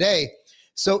sucks today.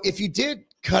 So if you did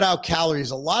cut out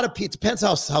calories. A lot of people, it depends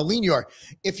how lean you are.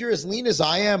 If you're as lean as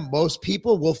I am, most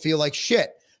people will feel like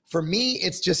shit. For me,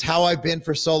 it's just how I've been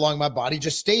for so long. My body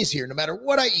just stays here. No matter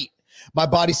what I eat, my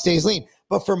body stays lean.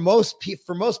 But for most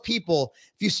people,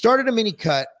 if you started a mini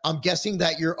cut, I'm guessing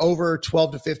that you're over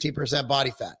 12 to 15%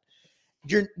 body fat.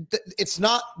 It's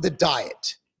not the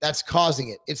diet that's causing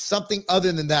it. It's something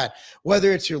other than that,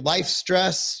 whether it's your life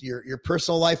stress, your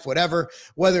personal life, whatever,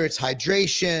 whether it's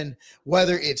hydration,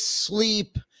 whether it's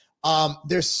sleep.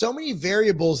 There's so many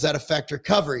variables that affect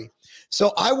recovery.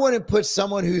 So I wouldn't put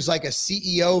someone who's like a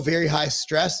CEO, very high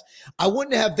stress, I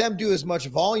wouldn't have them do as much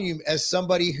volume as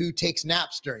somebody who takes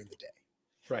naps during the day.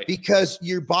 Right. Because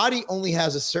your body only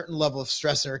has a certain level of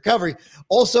stress and recovery.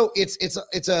 Also,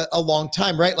 it's a long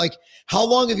time, right? Like, how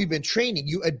long have you been training?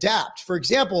 You adapt. For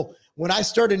example, when I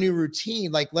start a new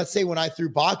routine, like let's say when I threw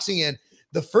boxing in,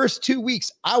 the first 2 weeks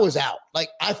I was out. Like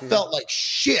I felt like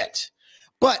shit.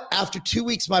 But after 2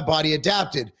 weeks, my body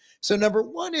adapted. So number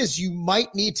one is you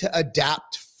might need to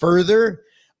adapt further.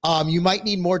 You might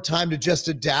need more time to just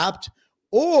adapt,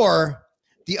 or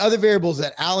the other variables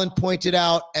that Alan pointed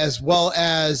out, as well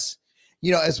as,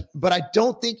 but I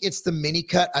don't think it's the mini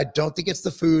cut. I don't think it's the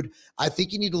food. I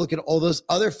think you need to look at all those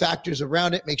other factors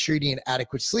around it. Make sure you're getting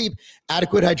adequate sleep,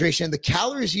 adequate hydration. The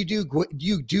calories you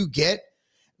do get,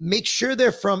 make sure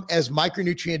they're from as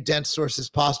micronutrient dense sources as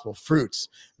possible. Fruits,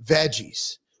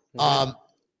 veggies,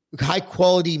 high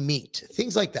quality meat,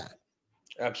 things like that.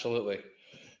 Absolutely.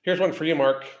 Here's one for you,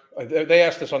 Mark. They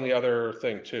asked us on the other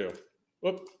thing too.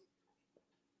 Whoop.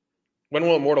 When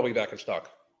will Immortal be back in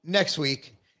stock? Next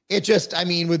week. With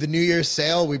the New Year's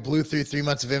sale, we blew through 3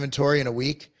 months of inventory in a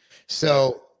week.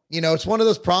 So, it's one of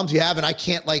those problems you have, and I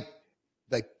can't like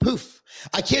poof.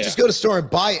 I can't just go to the store and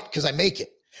buy it because I make it,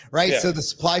 right? Yeah. So the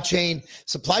supply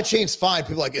chain's fine.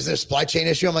 People are like, is there a supply chain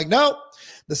issue? I'm like, no,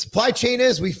 the supply chain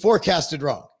is we forecasted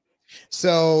wrong.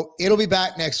 So it'll be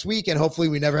back next week, and hopefully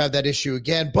we never have that issue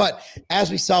again. But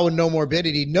as we saw with No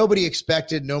Morbidity, nobody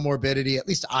expected No Morbidity. At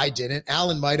least I didn't.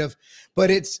 Alan might have. But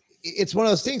it's one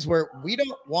of those things where we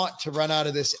don't want to run out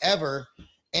of this ever.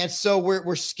 And so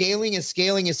we're scaling and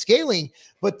scaling and scaling.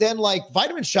 But then like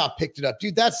Vitamin Shop picked it up.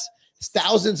 Dude, that's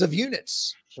thousands of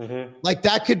units. Mm-hmm. Like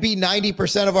that could be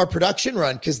 90% of our production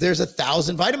run because there's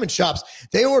 1,000 Vitamin Shops.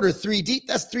 They order 3 deep.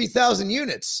 That's 3,000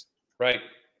 units. Right.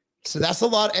 So that's a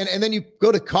lot. And then you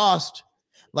go to cost.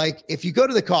 Like if you go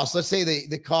to the cost, let's say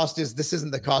the cost is, this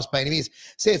isn't the cost by any means.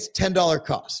 Say it's $10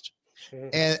 cost.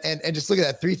 And just look at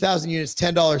that, 3,000 units,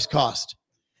 $10 cost.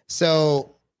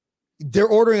 So they're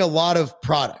ordering a lot of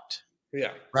product.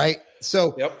 Yeah. Right.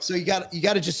 So, so you got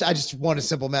to just, I just want a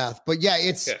simple math, but yeah,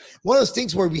 it's one of those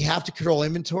things where we have to control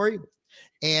inventory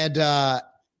and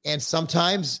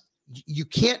sometimes you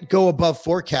can't go above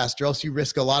forecast or else you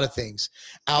risk a lot of things,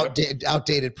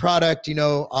 outdated product, and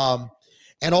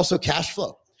also cash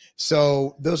flow.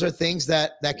 So those are things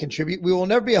that contribute. We will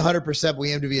never be 100%, but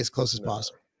we aim to be as close as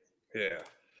possible. Yeah.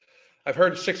 I've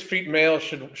heard 6 feet male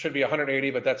should be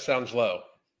 180, but that sounds low.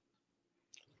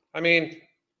 I mean,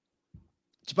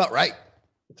 it's about right.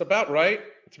 It's about right,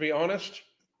 to be honest.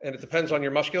 And it depends on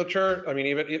your musculature. I mean,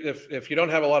 even if you don't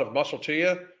have a lot of muscle to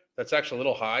you, that's actually a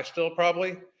little high still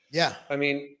probably. Yeah. I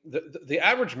mean, the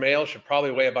average male should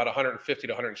probably weigh about 150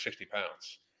 to 160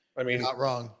 pounds. I mean, you're not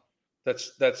wrong.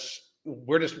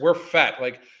 We're fat.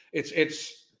 Like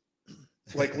it's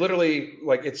like literally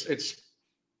like it's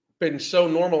been so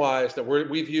normalized that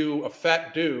we view a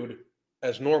fat dude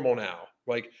as normal now.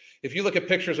 Like if you look at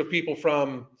pictures of people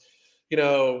from,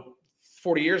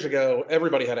 40 years ago,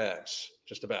 everybody had abs,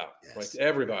 just about. Yes. Like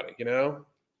everybody,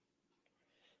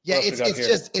 Yeah,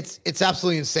 it's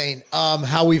absolutely insane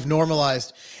how we've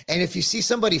normalized. And if you see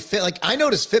somebody fit, like I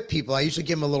notice fit people, I usually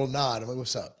give them a little nod. I'm like,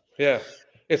 what's up? Yeah.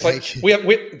 It's like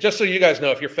we just so you guys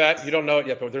know, if you're fat, you don't know it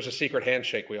yet, but there's a secret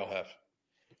handshake we all have.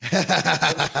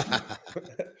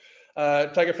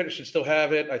 Tiger Fitness should still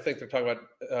have it. I think they're talking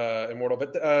about Immortal,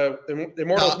 but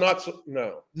Immortal's not.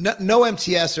 No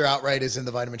MTS or Outright is in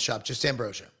the Vitamin Shop, just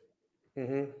Ambrosia.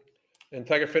 Mm-hmm. And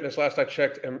Tiger Fitness, last I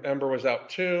checked, Ember was out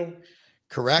too.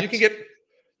 Correct.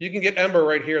 You can get Ember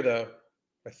right here though.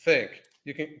 I think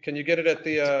can you get it at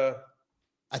the?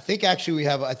 I think actually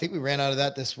I think we ran out of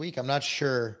that this week. I'm not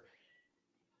sure.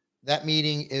 That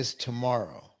meeting is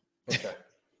tomorrow. Okay.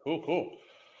 Cool.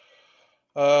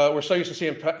 We're so used to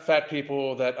seeing fat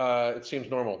people that it seems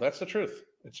normal. That's the truth.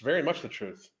 It's very much the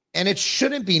truth. And it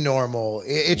shouldn't be normal.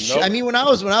 I mean, when I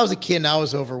was a kid and I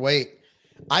was overweight,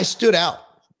 I stood out,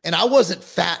 and I wasn't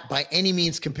fat by any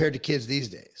means compared to kids these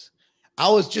days. I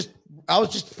was just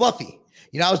fluffy.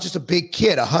 I was just a big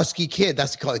kid, a husky kid.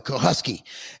 That's called husky.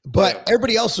 But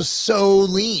everybody else was so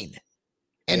lean.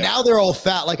 And now they're all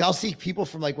fat. Like I'll see people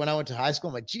from like when I went to high school.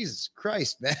 I'm like, Jesus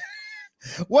Christ, man,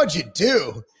 what'd you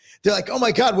do? They're like, oh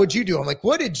my God, what'd you do? I'm like,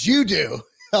 what did you do?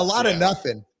 A lot of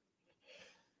nothing.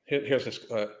 Here's this.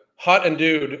 Hot and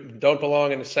dude don't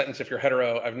belong in a sentence if you're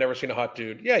hetero. I've never seen a hot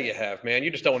dude. Yeah, you have, man. You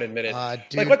just don't want to admit it.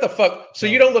 Like, what the fuck? So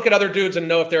you don't look at other dudes and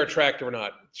know if they're attractive or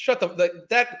not. Shut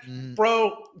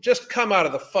bro, just come out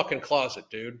of the fucking closet,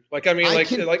 dude. Like, I mean,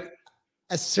 like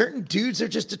certain dudes are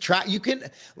just attractive. You can,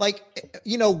 like,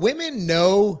 you know, women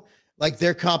know like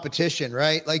their competition,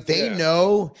 right? Like they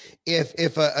know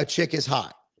if a chick is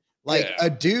hot. Like a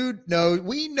dude,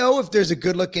 we know if there's a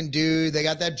good looking dude, they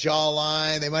got that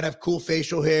jawline, they might have cool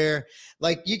facial hair.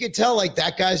 Like you could tell, like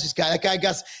that guy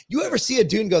got, you ever see a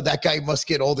dude and go, that guy must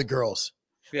get all the girls.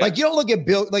 Yeah. Like you don't look at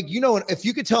Bill, like, you know, if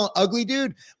you could tell an ugly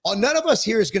dude, none of us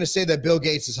here is going to say that Bill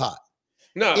Gates is hot.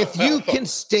 No. If you can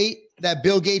state that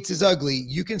Bill Gates is ugly,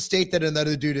 you can state that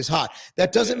another dude is hot.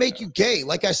 That doesn't make you gay.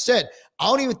 Like I said, I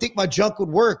don't even think my junk would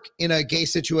work in a gay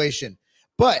situation,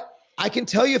 but I can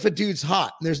tell you if a dude's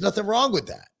hot, and there's nothing wrong with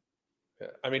that. Yeah.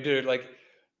 I mean, dude, like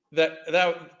that,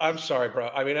 I'm sorry, bro.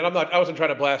 I mean, and I wasn't trying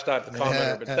to blast out the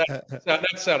commenter, but that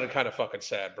sounded kind of fucking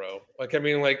sad, bro. Like, I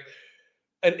mean, like,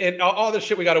 and all this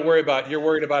shit we got to worry about. You're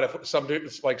worried about if some dude,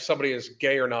 like somebody is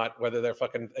gay or not, whether they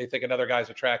think another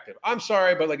guy's attractive. I'm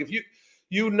sorry, but like if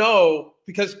you know,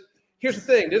 because here's the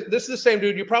thing, this is the same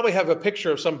dude. You probably have a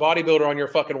picture of some bodybuilder on your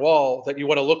fucking wall that you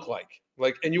want to look like,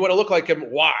 and you want to look like him.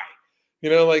 Why? You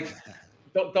know, like,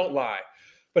 don't lie.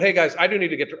 But hey, guys, I need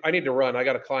to run. I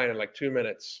got a client in like 2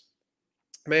 minutes,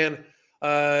 man.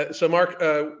 So Mark,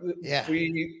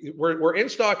 we're in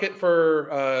stock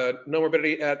for No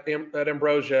Morbidity at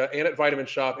Ambrosia and at Vitamin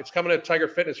Shop. It's coming to Tiger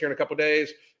Fitness here in a couple of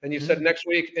days. And you said next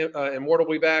week, Immortal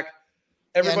will be back.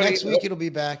 Everybody, next week it'll be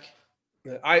back.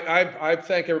 I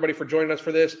thank everybody for joining us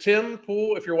for this. Tim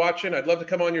Pool, if you're watching, I'd love to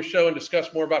come on your show and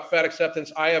discuss more about fat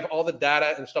acceptance. I have all the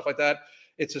data and stuff like that.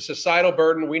 It's a societal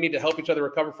burden we need to help each other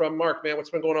recover from. Mark, man, what's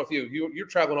been going on with you? You're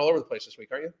traveling all over the place this week,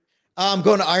 aren't you? I'm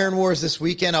going to Iron Wars this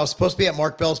weekend. I was supposed to be at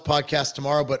Mark Bell's podcast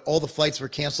tomorrow, but all the flights were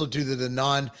canceled due to the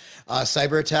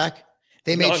non-cyber attack.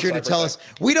 They made sure to tell us,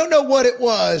 we don't know what it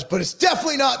was, but it's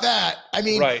definitely not that. I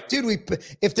mean, dude,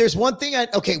 if there's one thing,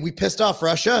 we pissed off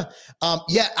Russia.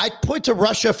 I point to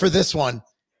Russia for this one.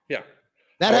 Yeah.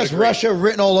 That has Russia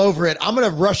written all over it. I'm going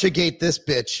to Russiagate this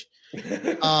bitch.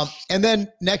 And then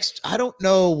next, I don't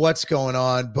know what's going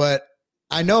on, but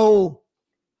I know,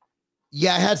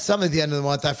 I had some at the end of the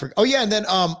month. I forgot. Oh yeah. And then,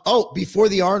 before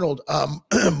the Arnold,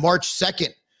 March 2nd,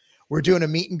 we're doing a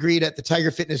meet and greet at the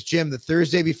Tiger Fitness Gym. The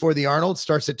Thursday before the Arnold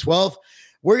starts at 12.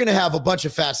 We're going to have a bunch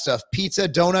of fat stuff, pizza,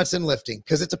 donuts, and lifting,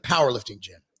 because it's a powerlifting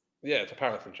gym. Yeah. It's a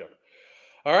powerlifting gym.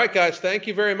 All right, guys, thank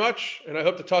you very much. And I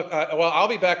hope to talk. I'll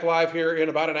be back live here in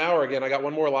about an hour again. I got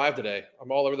one more live today.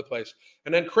 I'm all over the place.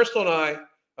 And then Crystal and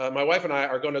I, my wife and I,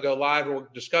 are going to go live. We're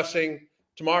discussing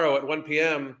tomorrow at 1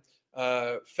 p.m.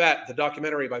 Fat, the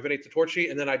documentary by Vinny Tortorci.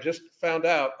 And then I just found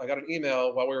out, I got an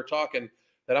email while we were talking,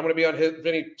 that I'm going to be on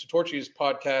Vinny Tortorci's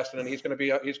podcast, and then he's going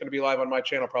to be live on my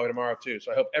channel probably tomorrow too.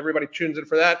 So I hope everybody tunes in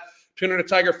for that. Tune in to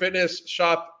Tiger Fitness.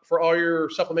 Shop for all your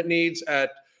supplement needs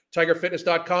at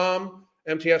tigerfitness.com.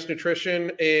 MTS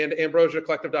Nutrition, and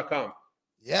AmbrosiaCollective.com.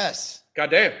 Yes.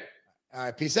 Goddamn. All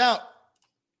right. Peace out.